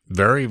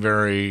very,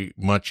 very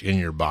much in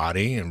your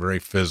body and very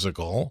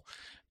physical,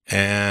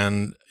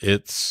 and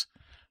it's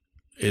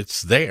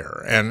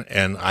there. And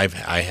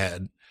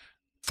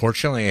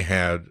fortunately I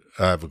have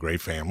a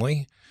great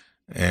family.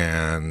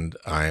 And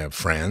I have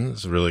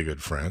friends, really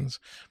good friends.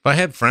 But I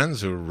had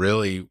friends who were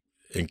really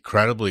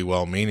incredibly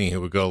well-meaning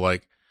who would go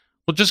like,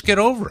 well, just get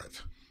over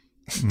it.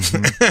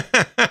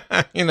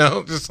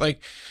 Just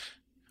like,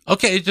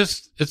 okay,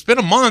 it's been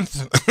a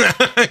month,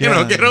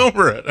 get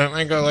over it. And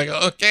I go like,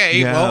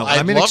 okay, well,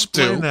 I'd love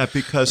explain to. that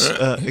because,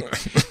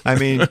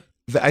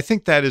 I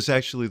think that is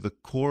actually the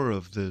core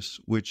of this,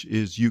 which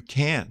is you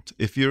can't.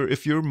 If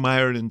you're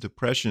mired in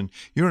depression,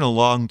 you're in a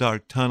long,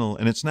 dark tunnel,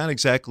 and it's not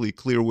exactly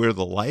clear where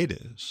the light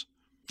is.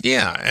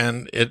 Yeah,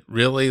 and it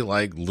really,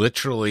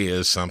 literally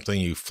is something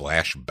you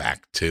flash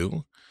back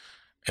to,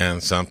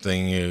 and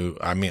something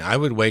I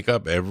would wake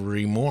up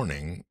every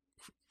morning.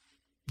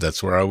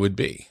 That's where I would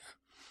be.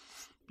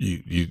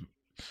 You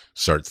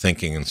start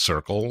thinking in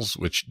circles,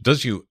 which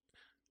does you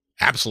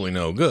absolutely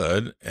no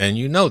good, and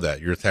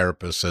that your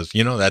therapist says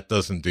that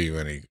doesn't do you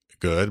any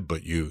good,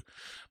 but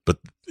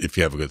if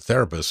you have a good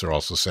therapist, they're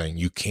also saying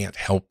you can't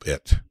help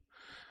it.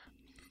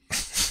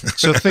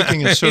 So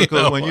thinking in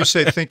circles, when you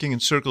say thinking in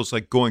circles,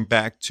 like going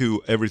back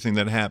to everything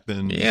that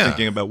happened,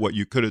 thinking about what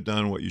you could have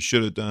done, what you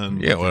should have done.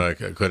 Yeah, what I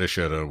could have,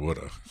 should have, would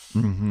have.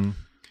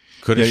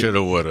 Could have, should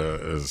have, would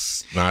have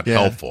is not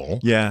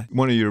helpful. Yeah,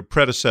 one of your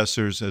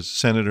predecessors as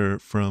senator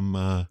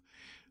from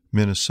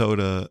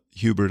Minnesota,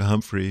 Hubert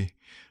Humphrey,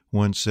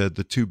 once said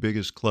the two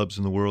biggest clubs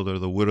in the world are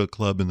the woulda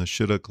club and the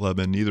shoulda club,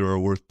 and neither are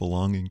worth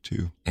belonging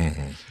to.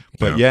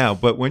 But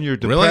but when you're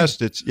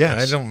depressed, it's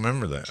I don't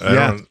remember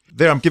that.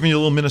 There, I'm giving you a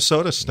little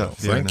Minnesota stuff.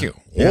 Thank you.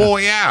 Yeah. Oh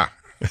yeah.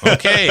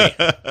 Okay.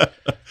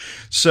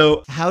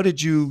 So how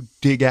did you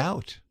dig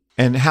out,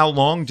 and how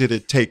long did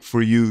it take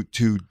for you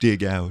to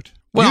dig out?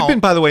 Well, you've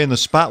been, by the way, in the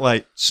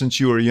spotlight since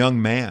you were a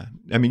young man.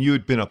 I mean, you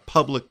had been a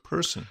public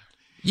person.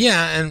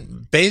 Yeah,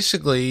 and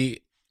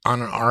basically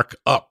on an arc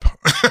up.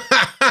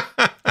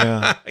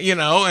 I've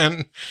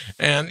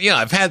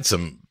had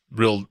some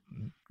real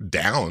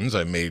downs.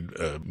 I made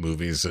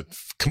movies that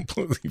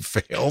completely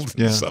failed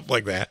and stuff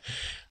like that.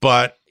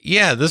 But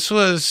this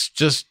was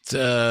just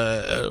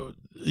a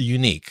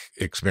unique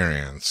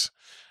experience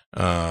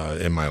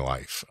in my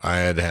life. I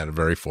had had a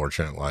very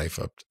fortunate life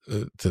up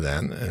to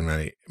then in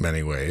many,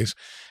 many ways,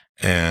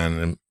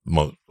 and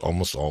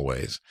almost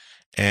always.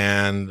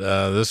 And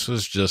this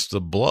was just a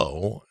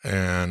blow.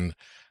 And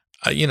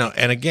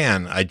and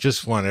again, I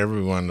just want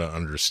everyone to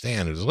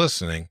understand who's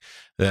listening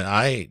that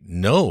I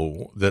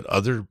know that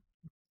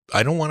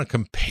I don't want to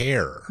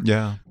compare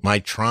my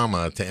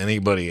trauma to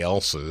anybody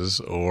else's,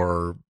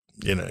 or,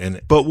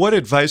 But what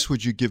advice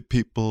would you give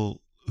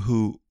people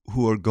who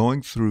who are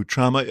going through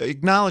trauma,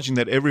 acknowledging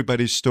that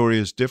everybody's story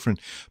is different,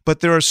 but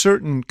there are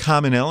certain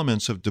common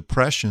elements of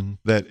depression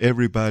that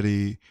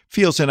everybody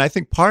feels. And I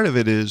think part of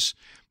it is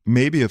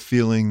maybe a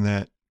feeling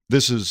that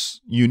this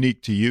is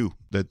unique to you,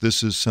 that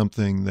this is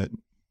something that,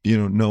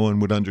 no one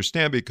would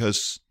understand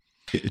because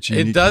it's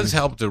unique. It does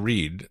help to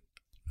read,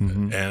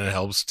 and it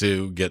helps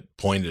to get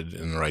pointed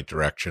in the right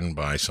direction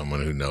by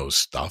someone who knows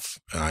stuff.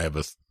 And I have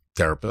a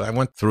therapist. I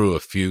went through a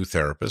few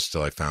therapists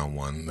till I found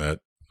one that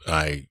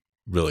I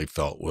really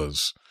felt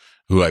was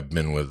who I've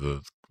been with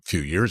a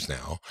few years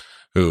now,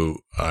 who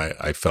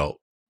I felt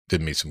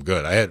did me some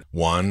good. I had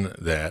one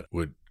that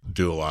would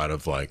do a lot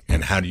of like,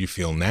 and how do you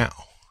feel now?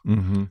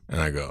 And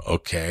I go,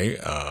 okay,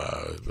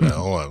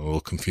 well, I'm a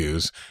little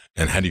confused.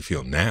 And how do you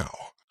feel now?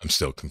 I'm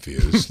still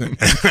confused.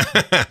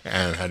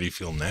 And how do you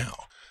feel now?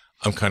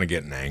 I'm kind of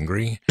getting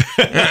angry.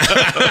 Okay,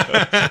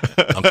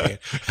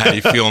 how do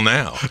you feel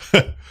now?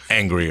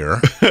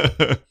 Angrier.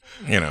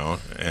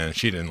 And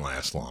she didn't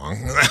last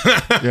long.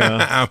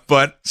 Yeah.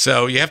 But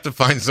so you have to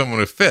find someone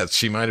who fits.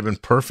 She might have been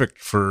perfect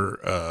for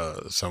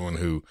someone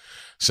who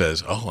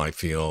says, oh, I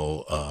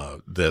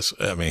feel this.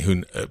 I mean,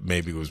 who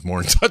maybe was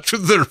more in touch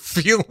with their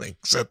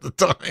feelings at the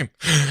time.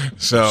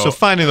 So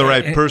finding the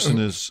right person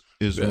is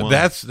one.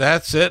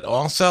 That's it.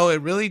 Also,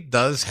 it really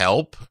does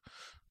help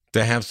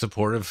to have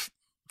supportive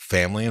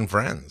family and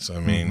friends. I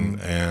mean,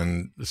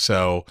 and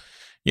so,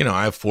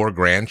 I have 4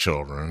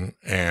 grandchildren,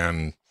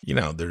 and,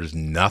 there's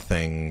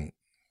nothing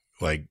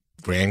like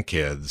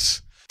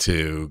grandkids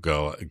to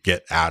go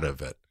get out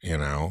of it,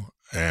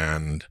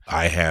 And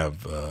I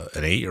have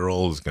an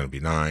 8-year-old who's going to be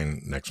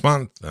 9 next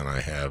month, and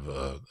I have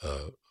a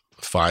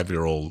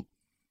 5-year-old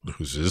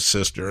who's his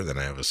sister. Then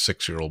I have a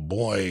 6-year-old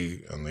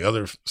boy on the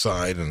other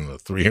side and a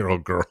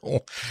 3-year-old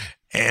girl,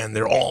 and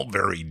they're all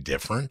very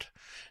different,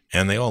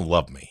 and they all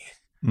love me.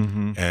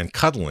 And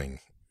cuddling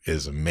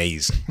is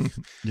amazing.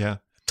 Yeah.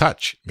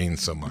 Touch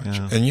means so much.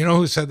 Yeah. And you know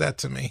who said that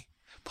to me?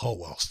 Paul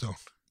Wellstone.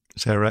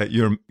 Is that right?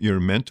 Your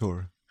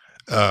mentor?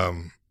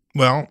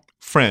 Well,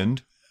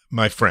 friend.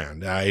 My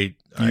friend. I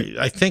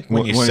think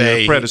when you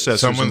say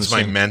someone's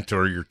my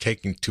mentor, you're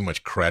taking too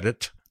much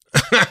credit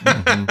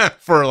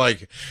for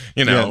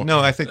Yeah, no,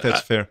 I think that's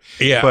fair.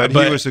 But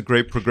he was a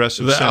great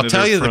progressive senator I'll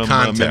tell you from the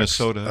context.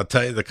 Minnesota. I'll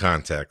tell you the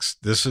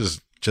context. This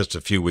is just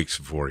a few weeks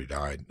before he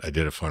died. I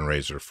did a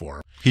fundraiser for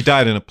him. He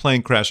died in a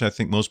plane crash. I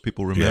think most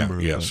people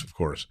remember. Yeah, yes, of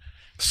course.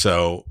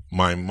 So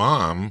my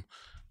mom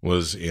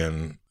was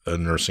in a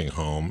nursing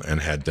home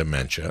and had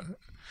dementia,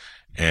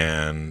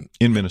 and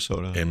in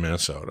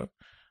Minnesota.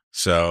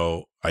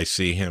 So I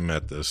see him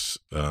at this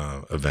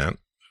event,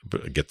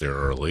 get there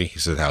early. He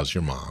said, how's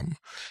your mom?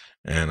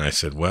 And I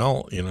said,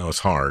 well, it's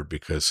hard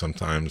because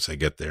sometimes I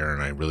get there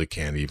and I really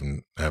can't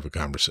even have a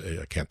conversation.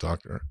 I can't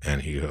talk to her.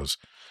 And he goes,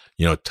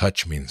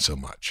 touch means so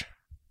much.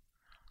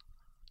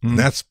 And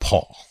that's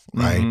Paul,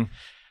 right?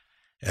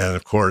 And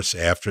of course,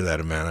 after that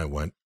event, I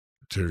went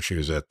to her. She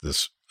was at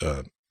this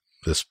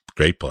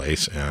great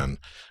place and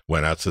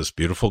went out to this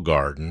beautiful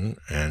garden,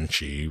 and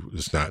she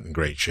was not in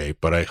great shape,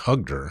 but I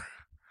hugged her.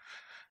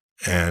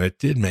 And it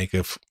did make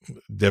a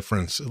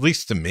difference, at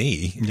least to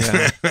me.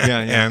 Yeah.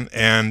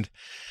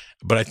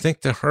 But I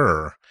think to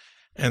her,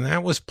 and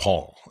that was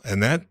Paul.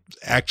 And that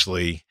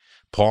actually,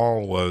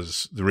 Paul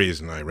was the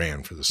reason I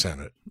ran for the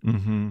Senate.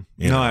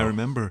 I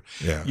remember.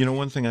 Yeah.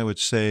 One thing I would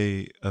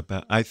say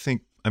about, I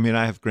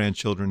have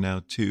grandchildren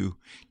now too.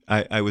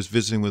 I was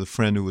visiting with a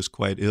friend who was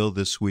quite ill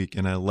this week,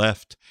 and I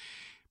left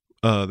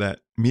that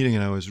meeting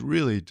and I was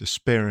really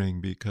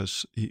despairing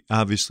because he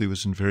obviously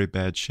was in very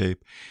bad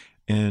shape.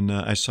 And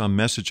I saw a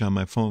message on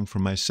my phone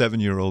from my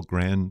 7-year-old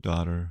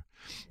granddaughter,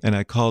 and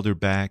I called her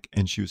back,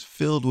 and she was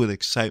filled with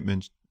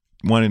excitement,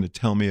 wanting to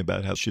tell me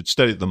about how she had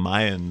studied the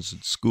Mayans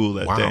at school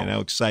that day and how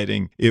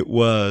exciting it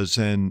was.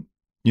 And,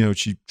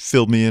 she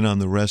filled me in on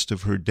the rest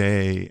of her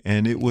day,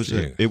 and it was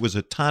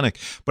a tonic.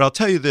 But I'll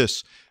tell you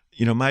this,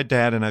 my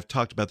dad, and I've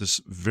talked about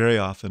this very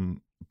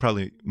often,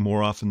 probably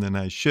more often than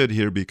I should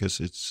here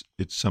because it's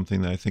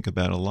something that I think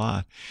about a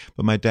lot.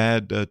 But my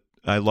dad,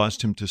 I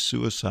lost him to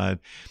suicide.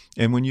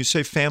 And when you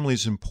say family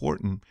is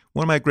important,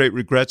 one of my great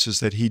regrets is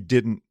that he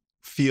didn't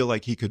feel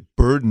like he could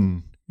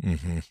burden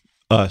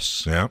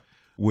us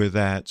with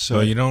that. So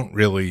you don't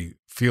really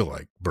feel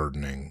like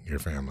burdening your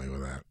family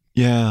with that.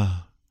 Yeah.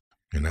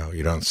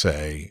 You don't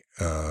say,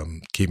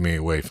 keep me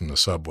away from the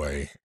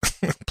subway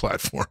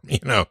platform,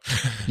 Yeah.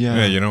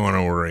 You don't want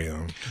to worry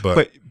them.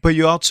 But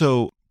you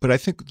also, but I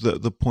think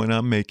the point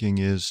I'm making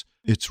is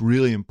it's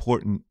really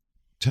important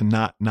to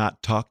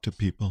not talk to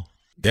people.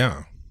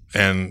 Yeah.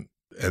 And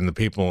the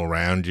people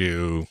around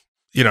you,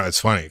 it's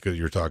funny because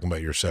you're talking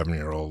about your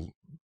 7-year-old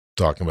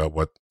talking about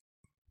what,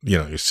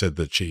 you said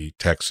that she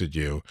texted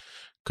you,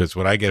 because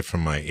what I get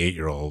from my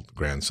 8-year-old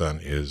grandson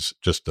is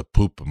just a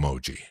poop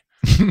emoji.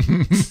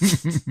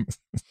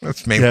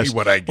 That's mainly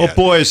what I get.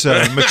 Well, boys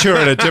mature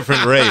at a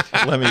different rate,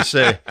 let me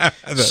say.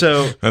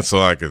 That's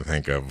all I could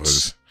think of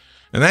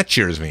and that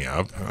cheers me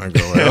up. I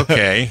go,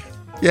 okay.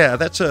 Yeah,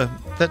 that's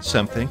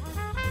something.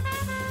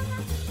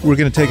 We're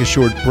going to take a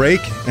short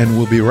break, and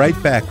we'll be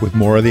right back with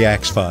more of the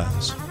Axe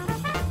Files.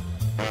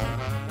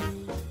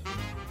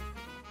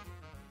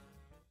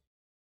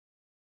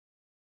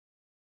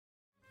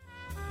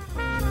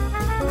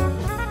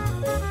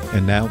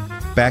 And now,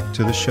 back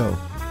to the show.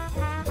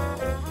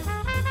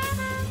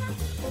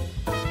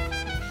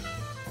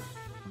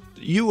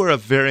 You were a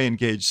very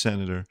engaged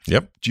senator.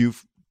 Yep. Do you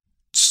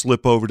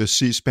slip over to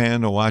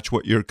C-SPAN to watch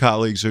what your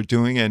colleagues are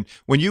doing? And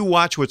when you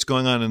watch what's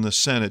going on in the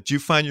Senate, do you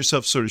find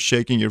yourself sort of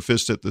shaking your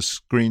fist at the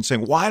screen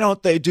saying, why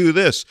don't they do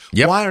this?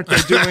 Yep. Why aren't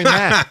they doing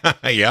that?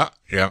 Yeah.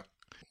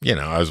 You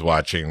know, I was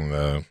watching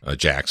the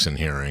Jackson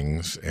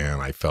hearings,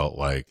 and I felt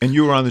like... And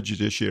you were on the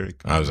Judiciary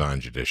Committee. I was on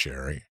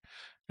Judiciary,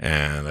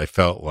 and I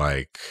felt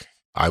like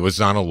I was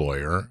not a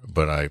lawyer,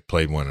 but I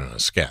played one in a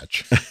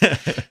sketch.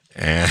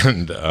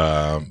 And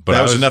but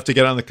that was enough to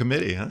get on the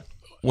committee, huh?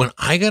 When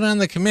I got on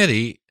the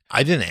committee,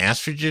 I didn't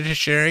ask for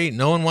Judiciary.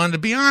 No one wanted to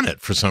be on it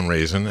for some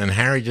reason, and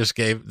Harry just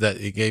gave that.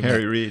 He gave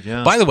Harry Reid,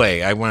 yeah. By the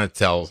way, I want to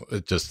tell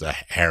just a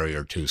Harry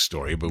or two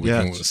story, but we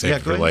can save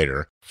it for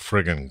later.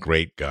 Friggin'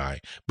 great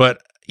guy.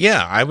 But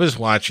yeah, I was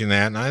watching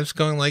that, and I was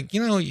going like,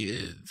 you know,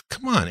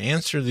 come on,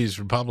 answer these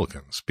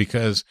Republicans,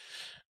 because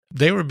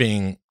they were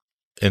being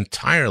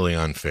entirely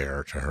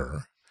unfair to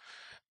her,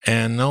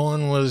 and no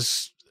one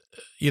was,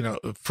 you know,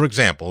 for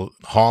example,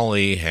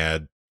 Hawley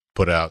had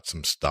put out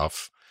some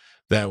stuff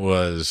that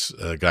was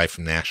a guy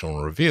from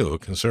National Review, a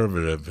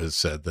conservative, has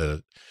said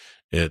that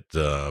it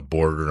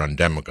bordered on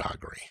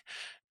demagoguery.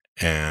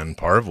 And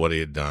part of what he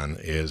had done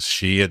is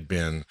she had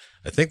been,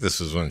 I think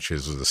this is when she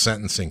was with the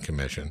Sentencing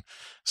Commission,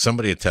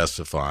 somebody had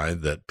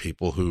testified that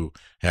people who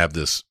have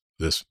this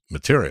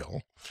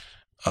material,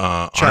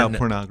 child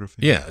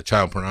pornography. Yeah,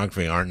 child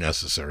pornography aren't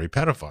necessarily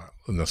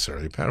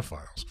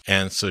pedophiles.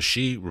 And so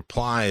she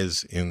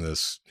replies in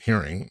this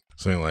hearing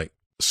something like,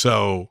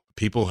 so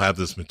people who have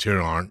this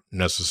material aren't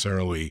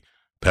necessarily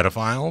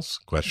pedophiles? ?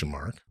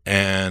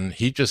 And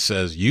he just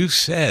says, you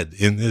said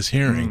in this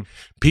hearing,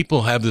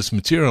 people who have this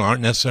material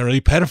aren't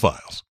necessarily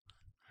pedophiles.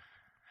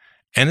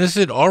 And this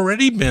had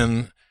already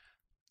been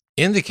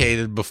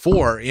indicated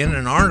before in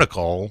an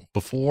article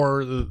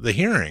before the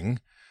hearing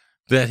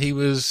that he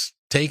was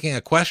taking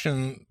a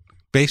question,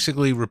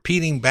 basically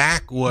repeating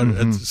back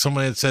what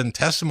someone had said in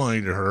testimony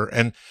to her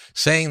and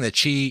saying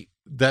that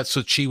that's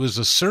what she was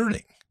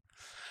asserting.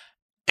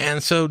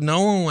 And so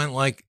no one went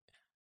like,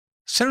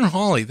 Senator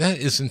Hawley, that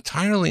is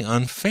entirely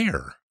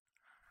unfair.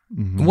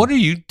 What are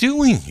you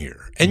doing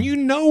here? And you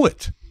know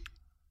it.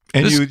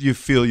 And you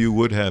feel you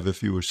would have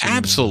if you were sitting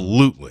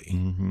absolutely.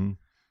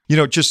 You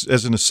know, just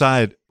as an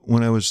aside,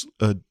 when I was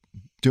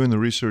doing the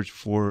research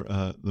for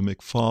the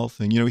McFaul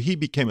thing, you know, he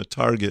became a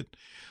target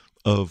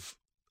of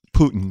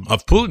Putin.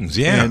 Of Putin's,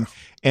 yeah.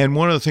 And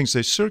one of the things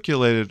they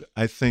circulated,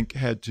 I think,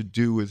 had to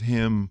do with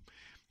him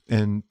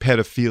and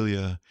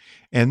pedophilia.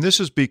 And this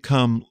has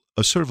become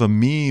a sort of a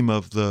meme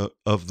of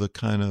the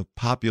kind of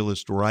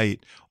populist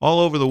right all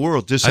over the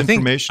world.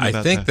 Disinformation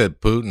I think that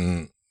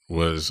Putin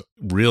was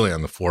really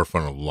on the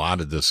forefront of a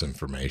lot of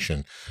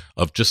disinformation,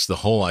 of just the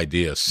whole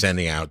idea of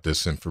sending out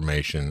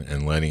disinformation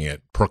and letting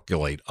it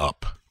percolate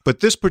up. But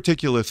this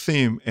particular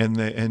theme, and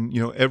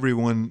you know,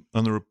 everyone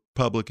on the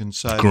Republican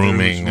side,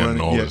 grooming and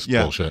all this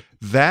bullshit,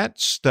 that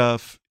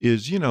stuff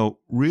is, you know,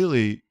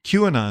 really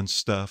QAnon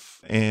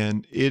stuff,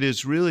 and it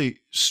is really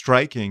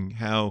striking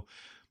how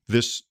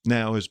this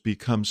now has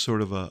become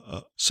sort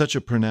of such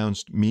a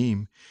pronounced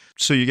meme.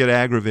 So you get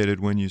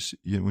aggravated when you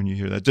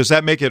hear that. Does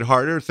that make it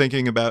harder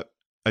thinking about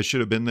I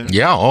should have been there?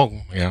 Yeah.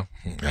 Oh, yeah.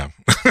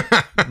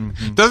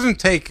 Doesn't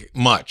take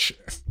much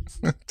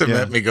to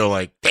let me go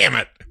like, damn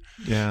it.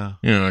 Yeah.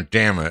 You know,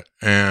 damn it.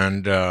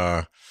 And,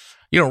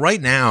 you know,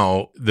 right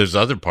now there's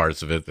other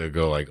parts of it that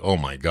go like, oh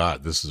my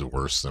God, this is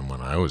worse than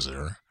when I was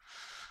there.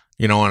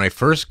 You know, when I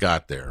first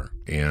got there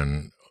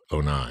in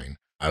 2009,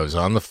 I was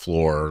on the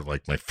floor,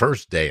 like my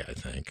first day, I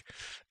think,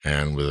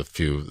 and with a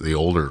few of the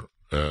older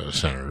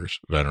senators,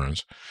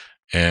 veterans,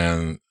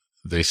 and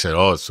they said,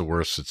 "Oh, it's the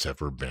worst it's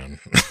ever been."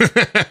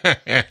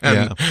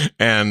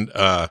 And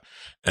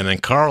then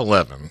Carl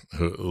Levin,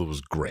 who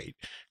was great,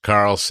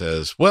 Carl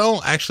says,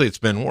 "Well, actually, it's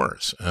been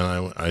worse."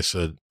 And I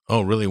said,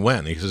 "Oh, really?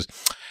 When?" He says,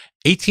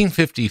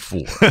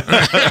 1854.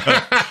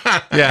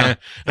 Yeah,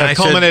 that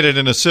culminated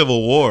in a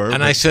civil war.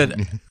 And I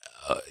said,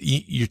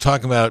 "You're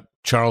talking about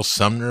Charles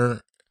Sumner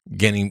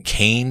getting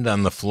caned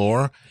on the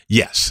floor?"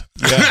 Yes.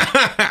 Yeah.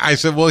 I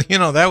said, well, you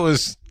know, that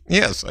was,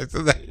 yes. I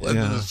said, that led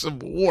to the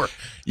Civil War.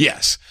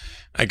 Yes.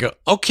 I go,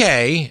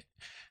 okay.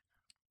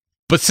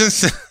 But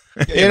since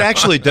it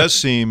actually does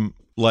seem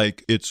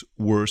like it's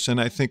worse. And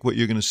I think what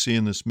you're going to see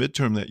in this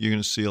midterm, that you're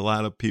going to see a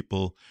lot of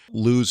people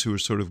lose who are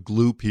sort of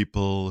glue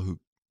people, who,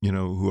 you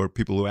know, who are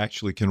people who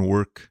actually can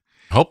work.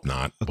 Hope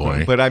not,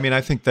 boy. But I mean,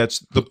 I think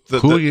that's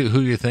who are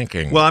you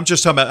thinking? Well, I'm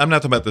just talking about. I'm not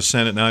talking about the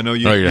Senate now. I know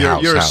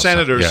you're a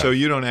senator, so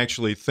you don't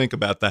actually think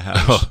about the House.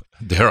 Oh,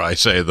 dare I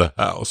say the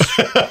House?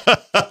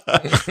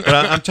 But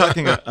I'm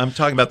talking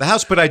about the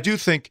House. But I do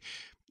think,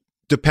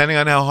 depending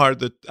on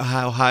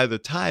how high the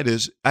tide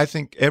is, I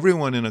think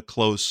everyone in a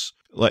close,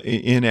 like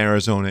in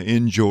Arizona,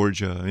 in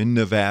Georgia, in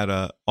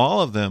Nevada, all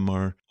of them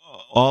are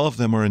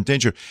in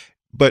danger.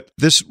 But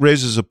this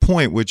raises a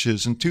point, which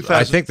is in 2000.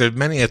 I think there's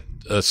many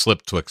a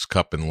slip twixt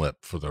cup and lip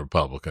for the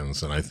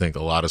Republicans, and I think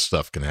a lot of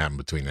stuff can happen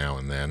between now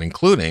and then,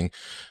 including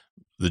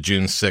the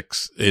June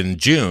 6th. In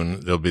June,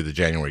 there'll be the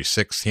January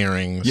 6th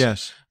hearings.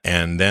 Yes.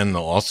 And then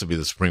there'll also be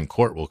the Supreme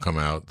Court will come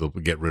out. They'll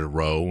get rid of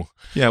Roe.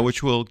 Yeah,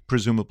 which will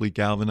presumably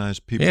galvanize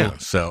people. Yeah,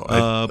 so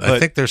I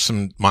think there's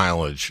some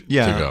mileage to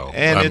go.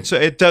 And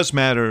it does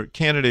matter.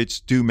 Candidates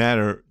do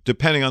matter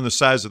depending on the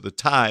size of the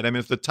tide. I mean,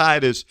 if the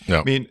tide is,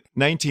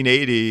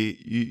 1980,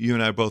 you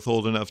and I are both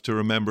old enough to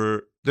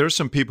remember, there are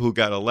some people who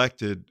got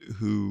elected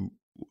who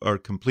are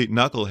complete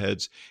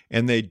knuckleheads,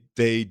 and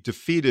they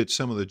defeated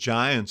some of the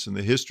giants in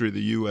the history of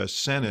the U.S.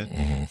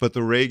 Senate, but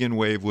the Reagan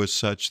wave was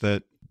such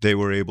that they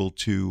were able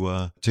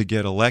to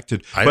get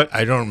elected. But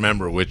I don't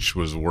remember which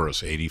was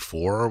worse.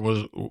 84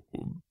 was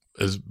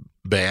as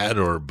bad,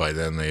 or by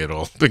then they had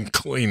all been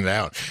cleaned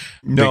out.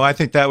 No, I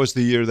think that was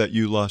the year that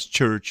you lost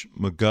Church,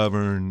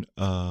 McGovern,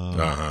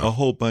 a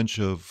whole bunch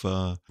of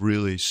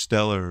really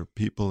stellar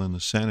people in the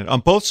Senate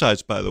on both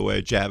sides. By the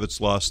way, Javits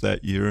lost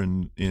that year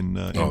in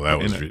a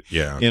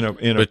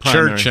But primary.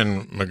 Church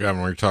and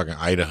McGovern, we're talking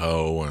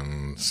Idaho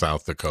and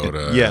South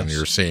Dakota, Yes. and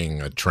you're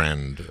seeing a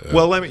trend.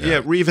 Well,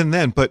 even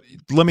then, but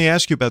let me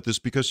ask you about this,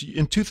 because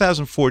in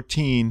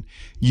 2014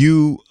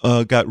 you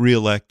got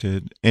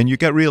reelected, and you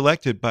got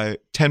reelected by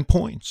 10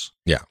 points.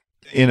 Yeah.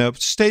 In a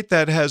state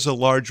that has a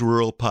large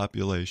rural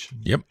population.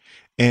 Yep.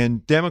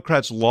 And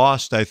Democrats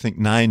lost, I think,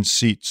 9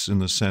 seats in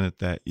the Senate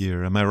that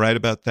year. Am I right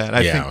about that?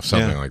 I think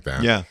something like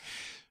that. Yeah.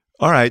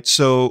 All right.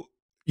 So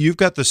you've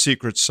got the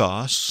secret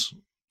sauce.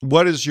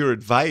 What is your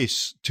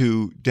advice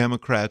to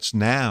Democrats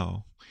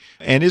now?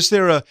 And is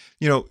there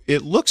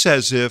it looks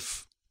as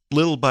if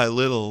little by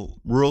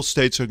little, rural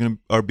states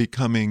are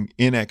becoming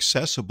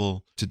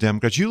inaccessible to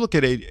Democrats. You look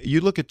at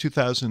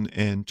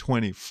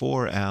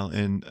 2024, Al,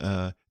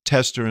 and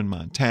Tester in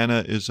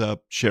Montana is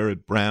up,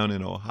 Sherrod Brown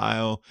in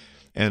Ohio,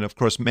 and of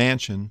course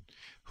Manchin,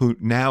 who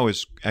now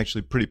is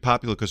actually pretty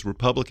popular because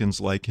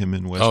Republicans like him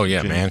in West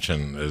Virginia.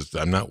 Manchin is.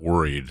 I'm not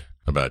worried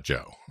about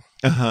Joe.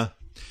 Uh-huh.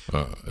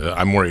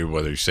 I'm worried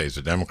whether he stays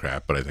a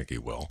Democrat, but I think he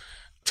will.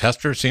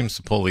 Tester seems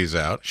to pull these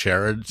out.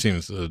 Sherrod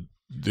seems to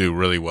do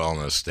really well in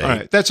this state. All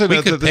right, that's another.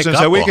 We could pick up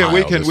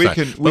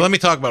Ohio. But let me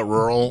talk about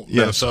rural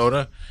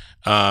Minnesota.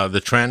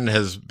 The trend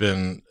has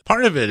been,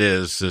 part of it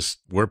is this,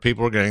 where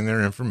people are getting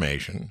their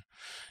information.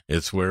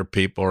 It's where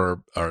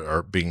people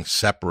are being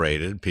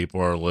separated.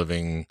 People are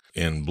living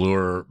in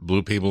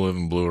blue people live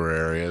in bluer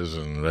areas,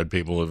 and red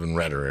people live in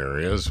redder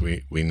areas.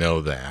 We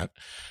know that.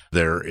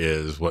 There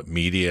is what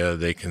media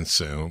they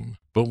consume.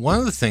 But one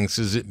of the things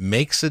is it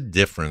makes a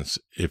difference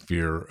if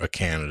you're a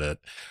candidate.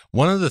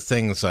 One of the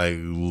things I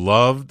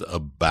loved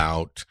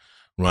about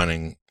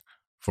running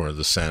for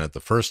the Senate the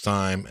first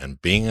time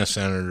and being a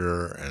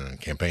senator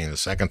and campaigning the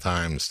second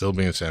time and still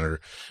being a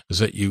senator is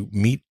that you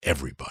meet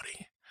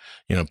everybody.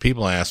 You know,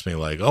 people ask me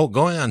like, "Oh,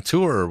 going on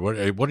tour, what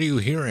are you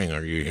hearing?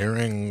 Are you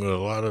hearing a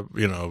lot of,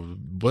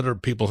 what are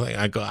people saying?"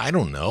 I go, "I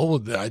don't know.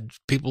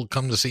 People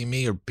come to see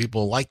me, or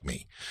people like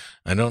me.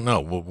 I don't know."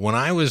 Well, when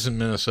I was in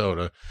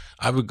Minnesota,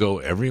 I would go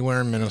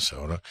everywhere in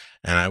Minnesota,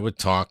 and I would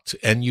talk to,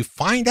 and you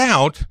find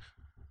out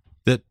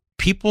that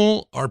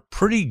people are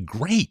pretty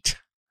great.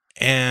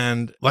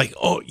 And like,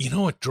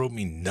 what drove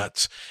me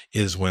nuts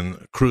is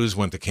when Cruz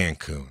went to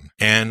Cancun.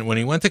 And when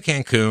he went to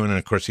Cancun, and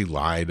of course he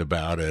lied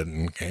about it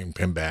and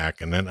came back.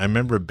 And then I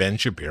remember Ben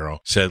Shapiro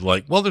said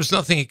like, well, there's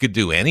nothing he could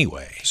do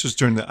anyway. This was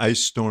during the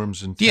ice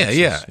storms in Texas.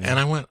 Yeah. And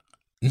I went,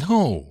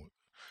 no,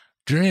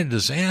 during a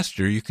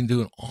disaster, you can do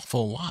an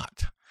awful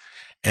lot.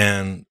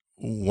 And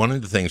one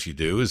of the things you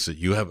do is that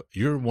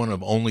you're one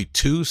of only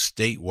 2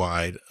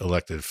 statewide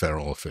elected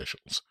federal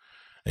officials.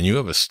 And you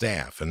have a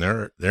staff, and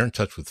they're in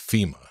touch with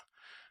FEMA.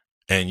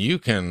 And you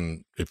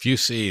can, if you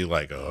see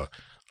like a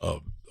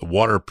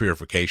water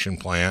purification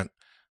plant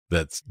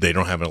that they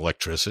don't have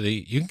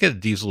electricity, you can get a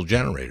diesel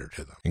generator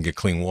to them and get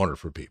clean water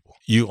for people.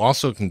 You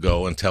also can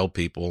go and tell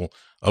people,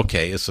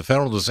 okay, it's a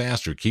federal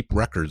disaster. Keep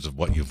records of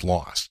what you've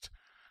lost,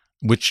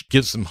 which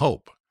gives them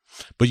hope.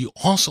 But you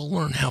also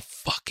learn how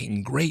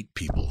fucking great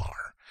people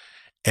are.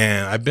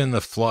 And I've been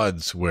to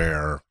floods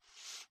where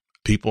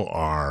people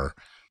are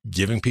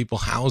giving people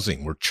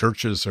housing, where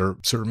churches are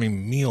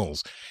serving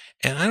meals.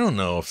 And I don't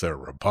know if they're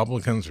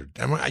Republicans or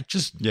Democrats. I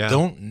just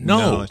don't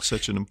know. No, it's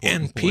such an important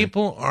And point.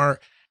 people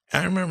are,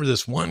 I remember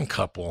this one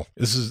couple,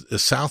 this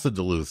is south of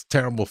Duluth,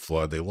 terrible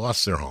flood. They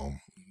lost their home,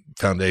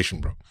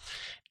 foundation broke.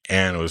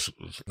 And it was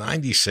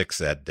 96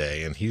 that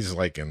day. And he's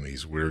like in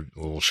these weird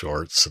little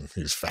shorts, and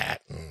he's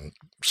fat and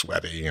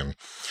sweaty.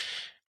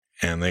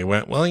 And they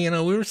went, well, we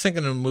were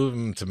thinking of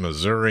moving to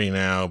Missouri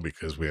now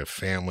because we have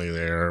family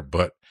there.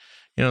 But,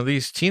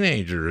 these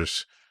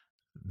teenagers,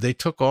 they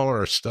took all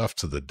our stuff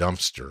to the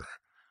dumpster.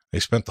 They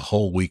spent the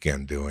whole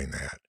weekend doing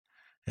that.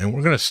 And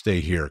we're going to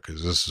stay here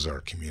because this is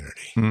our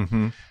community.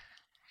 Mm-hmm.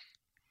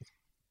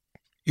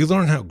 You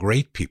learn how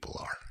great people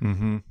are.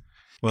 Mm-hmm.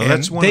 Well,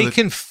 and they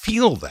can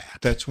feel that.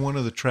 That's one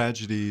of the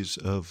tragedies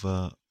of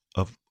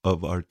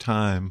our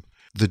time,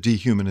 the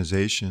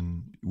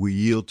dehumanization. We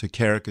yield to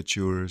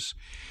caricatures.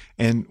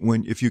 And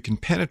if you can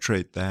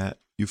penetrate that,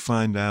 you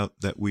find out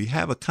that we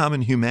have a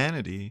common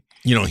humanity.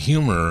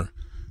 Humor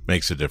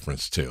makes a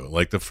difference too.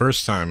 Like the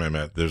first time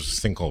there's this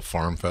thing called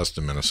Farm Fest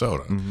in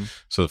Minnesota.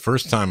 So the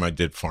first time I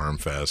did Farm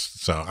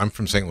Fest, so I'm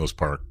from St. Louis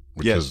Park,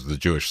 which is the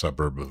Jewish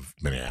suburb of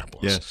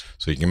Minneapolis. Yes.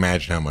 So you can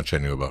imagine how much I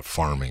knew about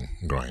farming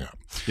growing up.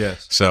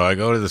 Yes. So I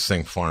go to this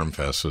thing, Farm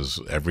Fest,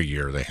 every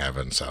year they have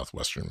it in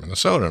southwestern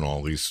Minnesota, and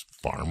all these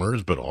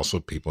farmers, but also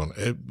people.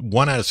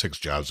 1 out of 6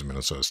 jobs in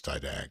Minnesota is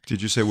tied to ag.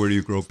 Did you say, where do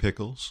you grow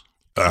pickles?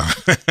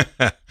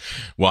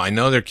 Well, I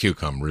know they're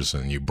cucumbers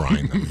and you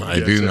brine them. I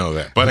do know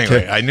that. But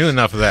anyway, I knew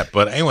enough of that.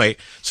 But anyway,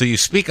 so you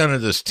speak under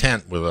this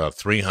tent with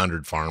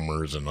 300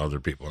 farmers and other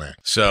people there.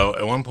 So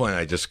at one point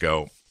I just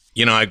go,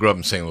 I grew up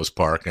in St. Louis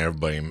Park, and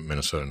everybody in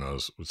Minnesota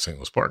knows what St.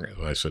 Louis Park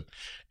is. I said,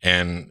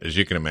 and as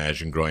you can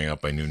imagine, growing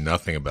up, I knew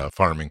nothing about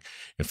farming.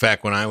 In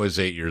fact, when I was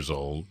 8 years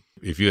old,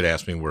 if you had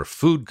asked me where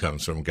food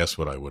comes from, guess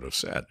what I would have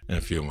said? And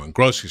if you went to a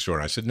grocery store,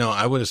 and I said, no,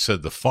 I would have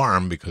said the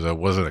farm, because I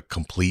wasn't a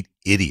complete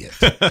idiot.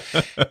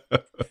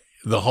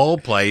 The whole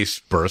place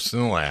burst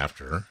into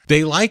laughter.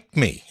 They liked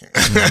me.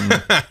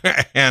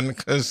 And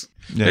because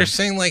they're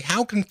saying, like,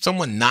 how can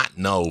someone not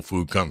know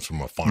food comes from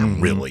a farm,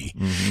 really?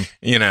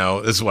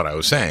 This is what I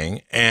was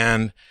saying.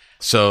 And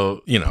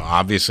so,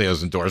 obviously I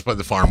was endorsed by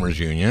the Farmers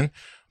Union,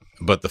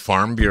 but the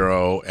Farm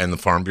Bureau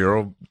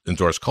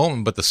endorsed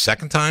Coleman. But the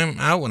second time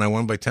out, when I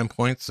won by 10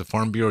 points, the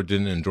Farm Bureau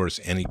didn't endorse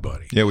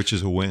anybody. Yeah, which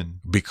is a win.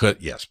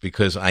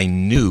 Because I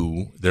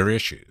knew their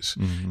issues.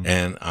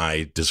 And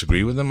I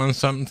disagree with them on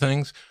some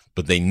things,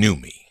 but they knew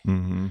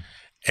me.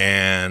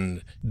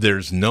 And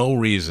there's no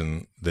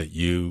reason that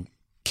you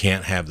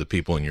can't have the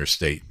people in your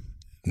state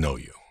know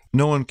you.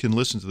 No one can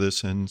listen to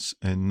this and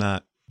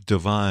not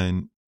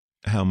divine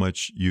how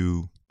much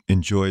you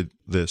enjoyed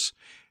this.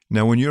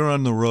 Now, when you're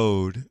on the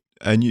road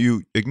and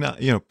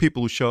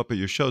people who show up at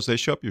your shows, they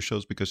show up at your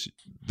shows because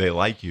they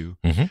like you.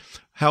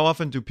 How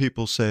often do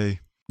people say,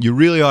 you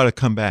really ought to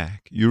come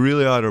back? You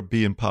really ought to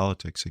be in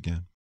politics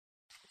again?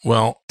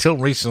 Well, till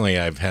recently,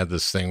 I've had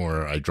this thing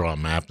where I draw a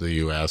map of the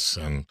U.S.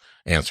 and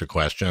answer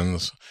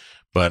questions.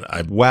 But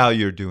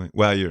you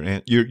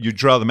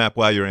draw the map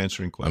while you're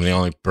answering questions. I'm the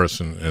only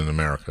person in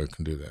America who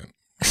can do that.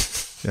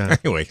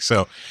 Anyway,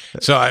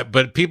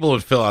 but people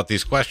would fill out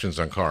these questions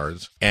on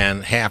cards,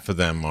 and half of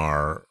them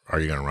are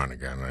you going to run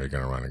again? Are you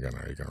going to run again?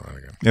 Are you going to run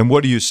again? And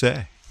what do you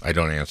say? I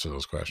don't answer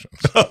those questions.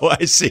 Oh,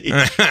 I see.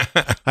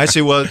 I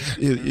see. Well,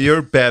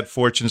 your bad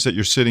fortune is that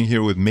you're sitting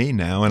here with me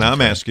now, and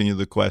I'm asking you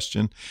the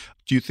question.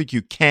 Do you think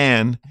you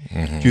can?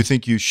 Do you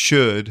think you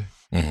should?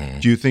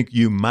 Do you think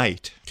you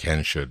might?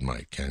 Can, should,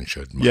 might. Can,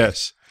 should, might.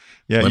 Yes.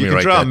 Yeah, you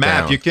can draw a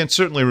map. Down. You can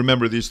certainly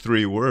remember these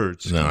 3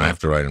 words. No, I have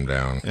to write them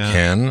down. Yeah.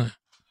 Can,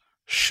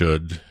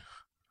 should,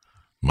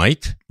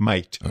 might?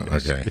 Might.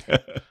 Okay.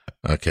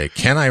 Okay.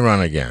 Can I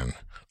run again?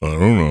 I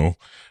don't know.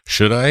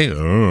 Should I? I don't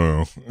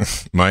know.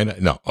 Might I?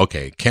 No.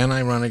 Okay. Can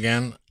I run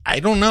again? I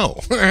don't know.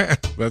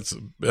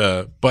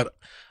 But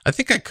I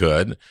think I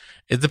could.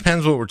 It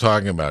depends what we're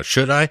talking about.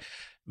 Should I?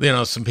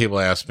 Some people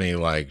ask me,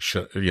 like,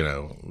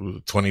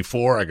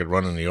 24, I could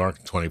run in New York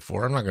in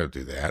 24. I'm not going to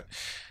do that.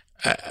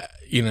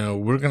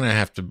 We're going to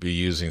have to be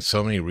using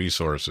so many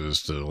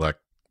resources to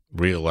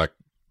re-elect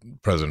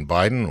President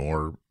Biden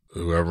or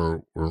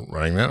whoever we're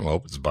running that. I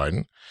hope it's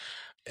Biden.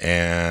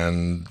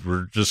 And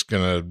we're just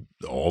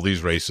all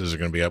these races are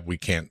going to be up. We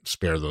can't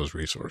spare those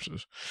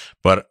resources.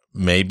 But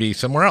maybe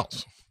somewhere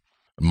else.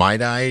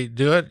 Might I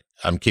do it?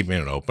 I'm keeping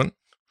it open.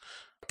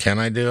 Can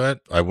I do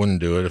it? I wouldn't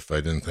do it if I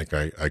didn't think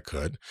I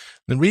could.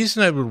 The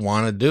reason I would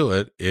want to do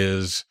it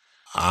is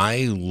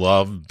I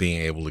love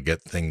being able to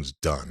get things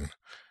done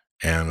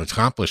and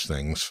accomplish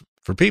things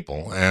for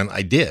people. And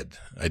I did.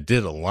 I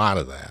did a lot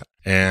of that.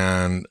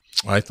 And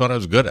I thought I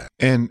was good at it.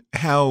 And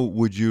how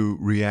would you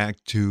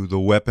react to the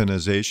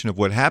weaponization of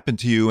what happened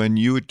to you? And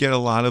you would get a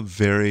lot of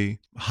very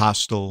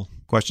hostile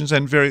questions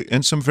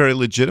and some very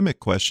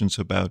legitimate questions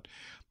about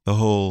the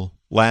whole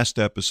last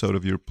episode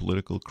of your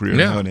political career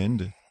and how it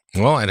ended.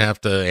 Well, I'd have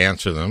to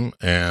answer them.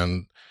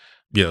 And,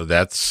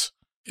 that's,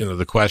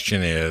 the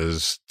question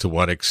is, to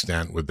what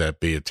extent would that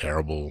be a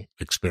terrible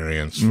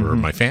experience for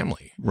my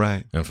family?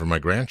 Right. And for my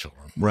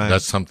grandchildren? Right.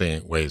 That's something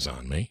that weighs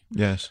on me.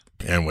 Yes.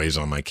 And weighs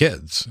on my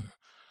kids.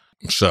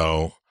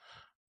 So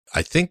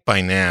I think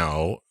by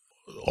now,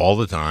 all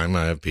the time,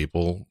 I have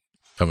people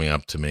coming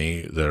up to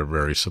me that are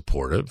very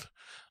supportive.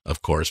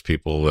 Of course,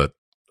 people that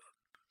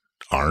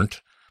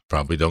aren't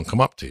probably don't come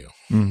up to you,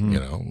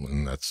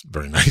 and that's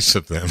very nice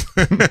of them.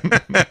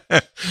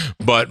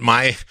 But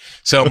my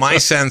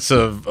sense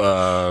of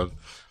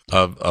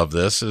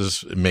this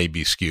is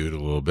maybe skewed a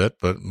little bit,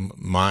 but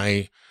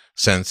my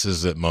sense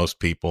is that most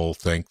people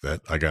think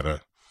that I got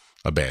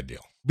a bad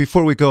deal.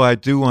 Before we go, I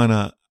do want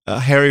to.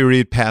 Harry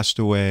Reid passed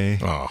away.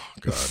 Oh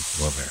God,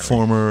 love Harry.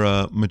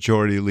 Former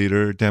majority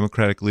leader,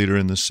 Democratic leader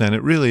in the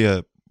Senate, really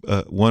a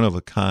one of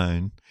a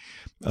kind.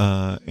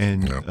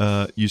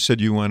 You said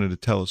you wanted to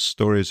tell us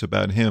stories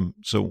about him.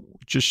 So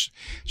just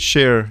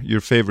share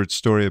your favorite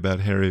story about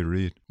Harry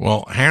Reid.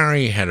 Well,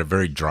 Harry had a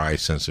very dry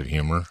sense of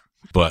humor,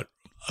 but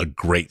a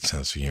great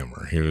sense of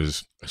humor.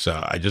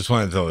 I just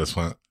want to tell this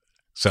one.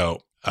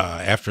 So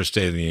after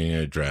State of the Union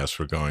address,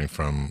 we're going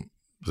from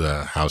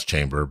the House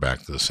chamber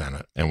back to the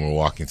Senate, and we're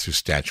walking through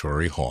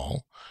Statuary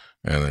Hall,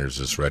 and there's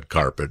this red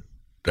carpet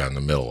down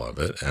the middle of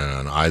it, and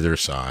on either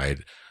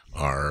side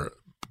are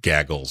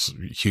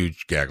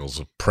huge gaggles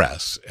of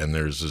press, and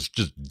there's this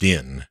just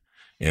din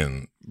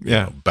in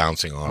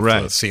bouncing off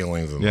the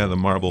ceilings and the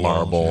marble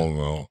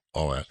and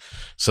all that.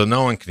 So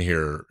no one can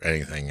hear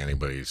anything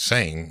anybody's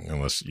saying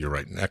unless you're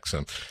right next to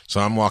them. So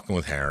I'm walking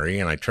with Harry,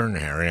 and I turn to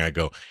Harry and I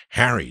go,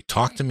 "Harry,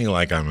 talk to me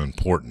like I'm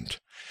important."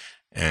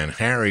 And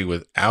Harry,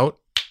 without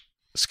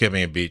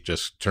skipping a beat,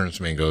 just turns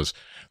to me and goes,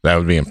 "That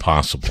would be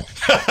impossible."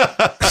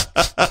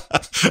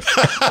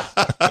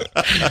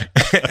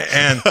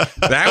 And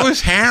that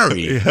was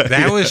Harry.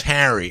 That was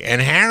Harry.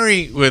 And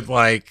Harry would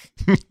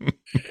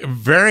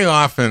very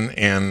often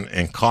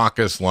in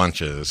caucus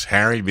lunches,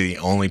 Harry'd be the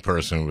only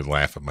person who would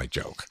laugh at my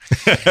joke.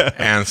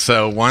 And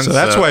so once, so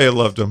that's why you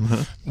loved him,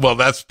 huh? Well,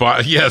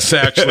 yes,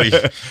 actually,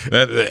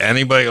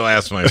 anybody who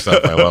laughs at my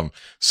stuff, I love him.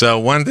 So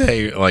one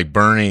day,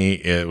 Bernie,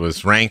 it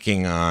was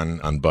ranking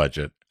on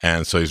budget,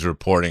 and so he's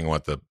reporting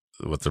what the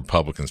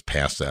Republicans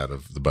passed out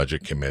of the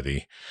budget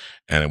committee,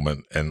 and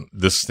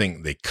this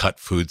thing, they cut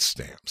food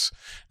stamps.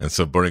 And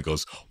so Bernie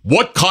goes,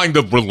 "What kind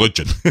of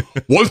religion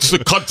wants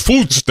to cut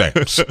food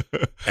stamps?"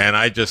 And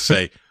I just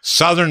say,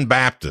 "Southern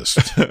Baptist."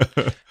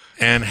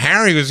 And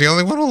Harry was the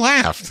only one who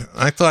laughed.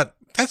 I thought,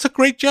 that's a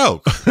great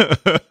joke.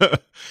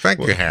 Thank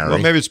you, Harry. Well,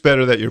 maybe it's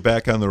better that you're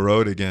back on the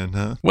road again,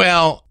 huh?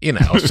 Well,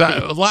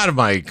 so a lot of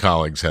my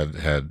colleagues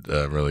had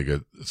really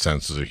good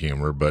senses of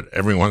humor, but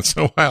every once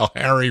in a while,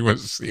 Harry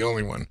was the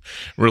only one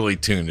really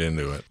tuned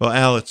into it. Well,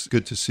 Al, it's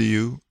good to see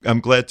you. I'm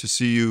glad to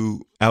see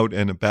you out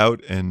and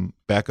about and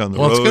back on the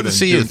road. Well, it's good to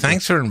see you.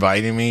 Thanks for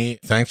inviting me.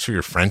 Thanks for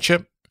your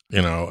friendship.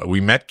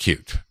 We met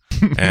cute.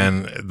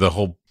 And the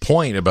whole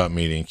point about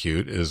meeting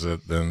cute is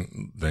that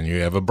then you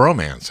have a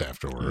bromance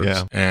afterwards.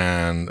 Yeah.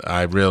 And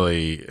I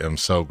really am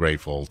so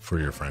grateful for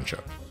your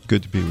friendship.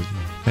 Good to be with you.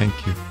 Thank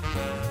you.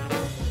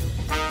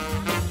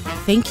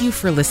 Thank you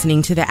for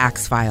listening to The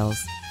Axe Files,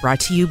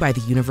 brought to you by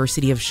the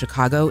University of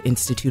Chicago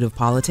Institute of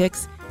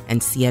Politics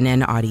and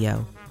CNN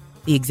Audio.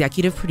 The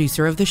executive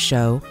producer of the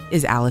show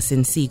is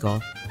Allison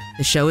Siegel.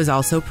 The show is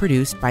also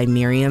produced by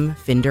Miriam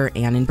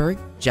Finder-Annenberg,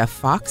 Jeff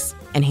Fox,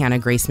 and Hannah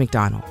Grace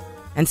McDonald.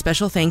 And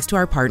special thanks to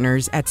our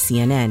partners at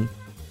CNN,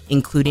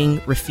 including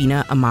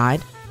Rafina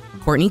Ahmad,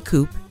 Courtney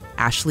Koop,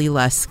 Ashley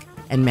Lusk,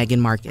 and Megan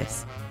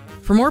Marcus.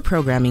 For more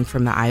programming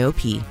from the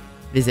IOP,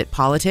 visit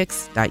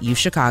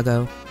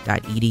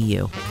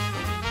politics.uchicago.edu.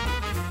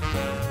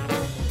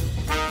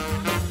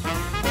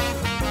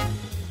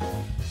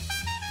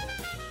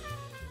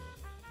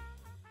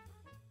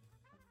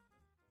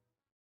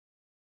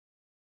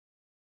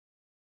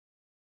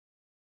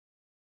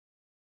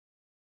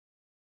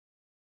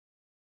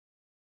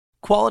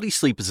 Quality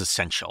sleep is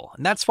essential,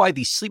 and that's why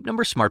the Sleep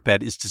Number Smart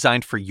Bed is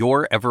designed for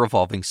your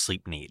ever-evolving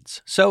sleep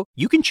needs. So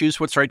you can choose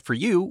what's right for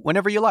you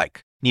whenever you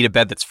like. Need a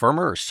bed that's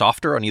firmer or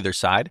softer on either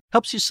side?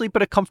 Helps you sleep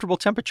at a comfortable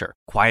temperature.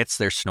 Quiets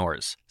their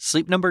snores.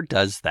 Sleep Number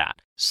does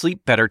that.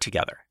 Sleep better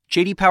together.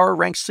 J.D. Power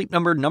ranks Sleep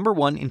Number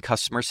 #1 in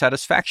customer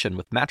satisfaction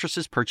with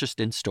mattresses purchased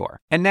in-store.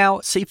 And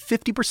now, save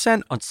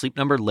 50% on Sleep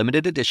Number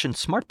limited edition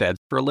smart beds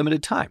for a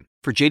limited time.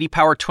 For J.D.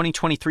 Power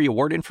 2023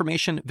 award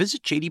information,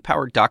 visit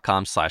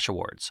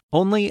jdpower.com/awards.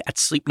 Only at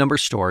Sleep Number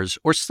stores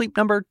or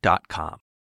sleepnumber.com.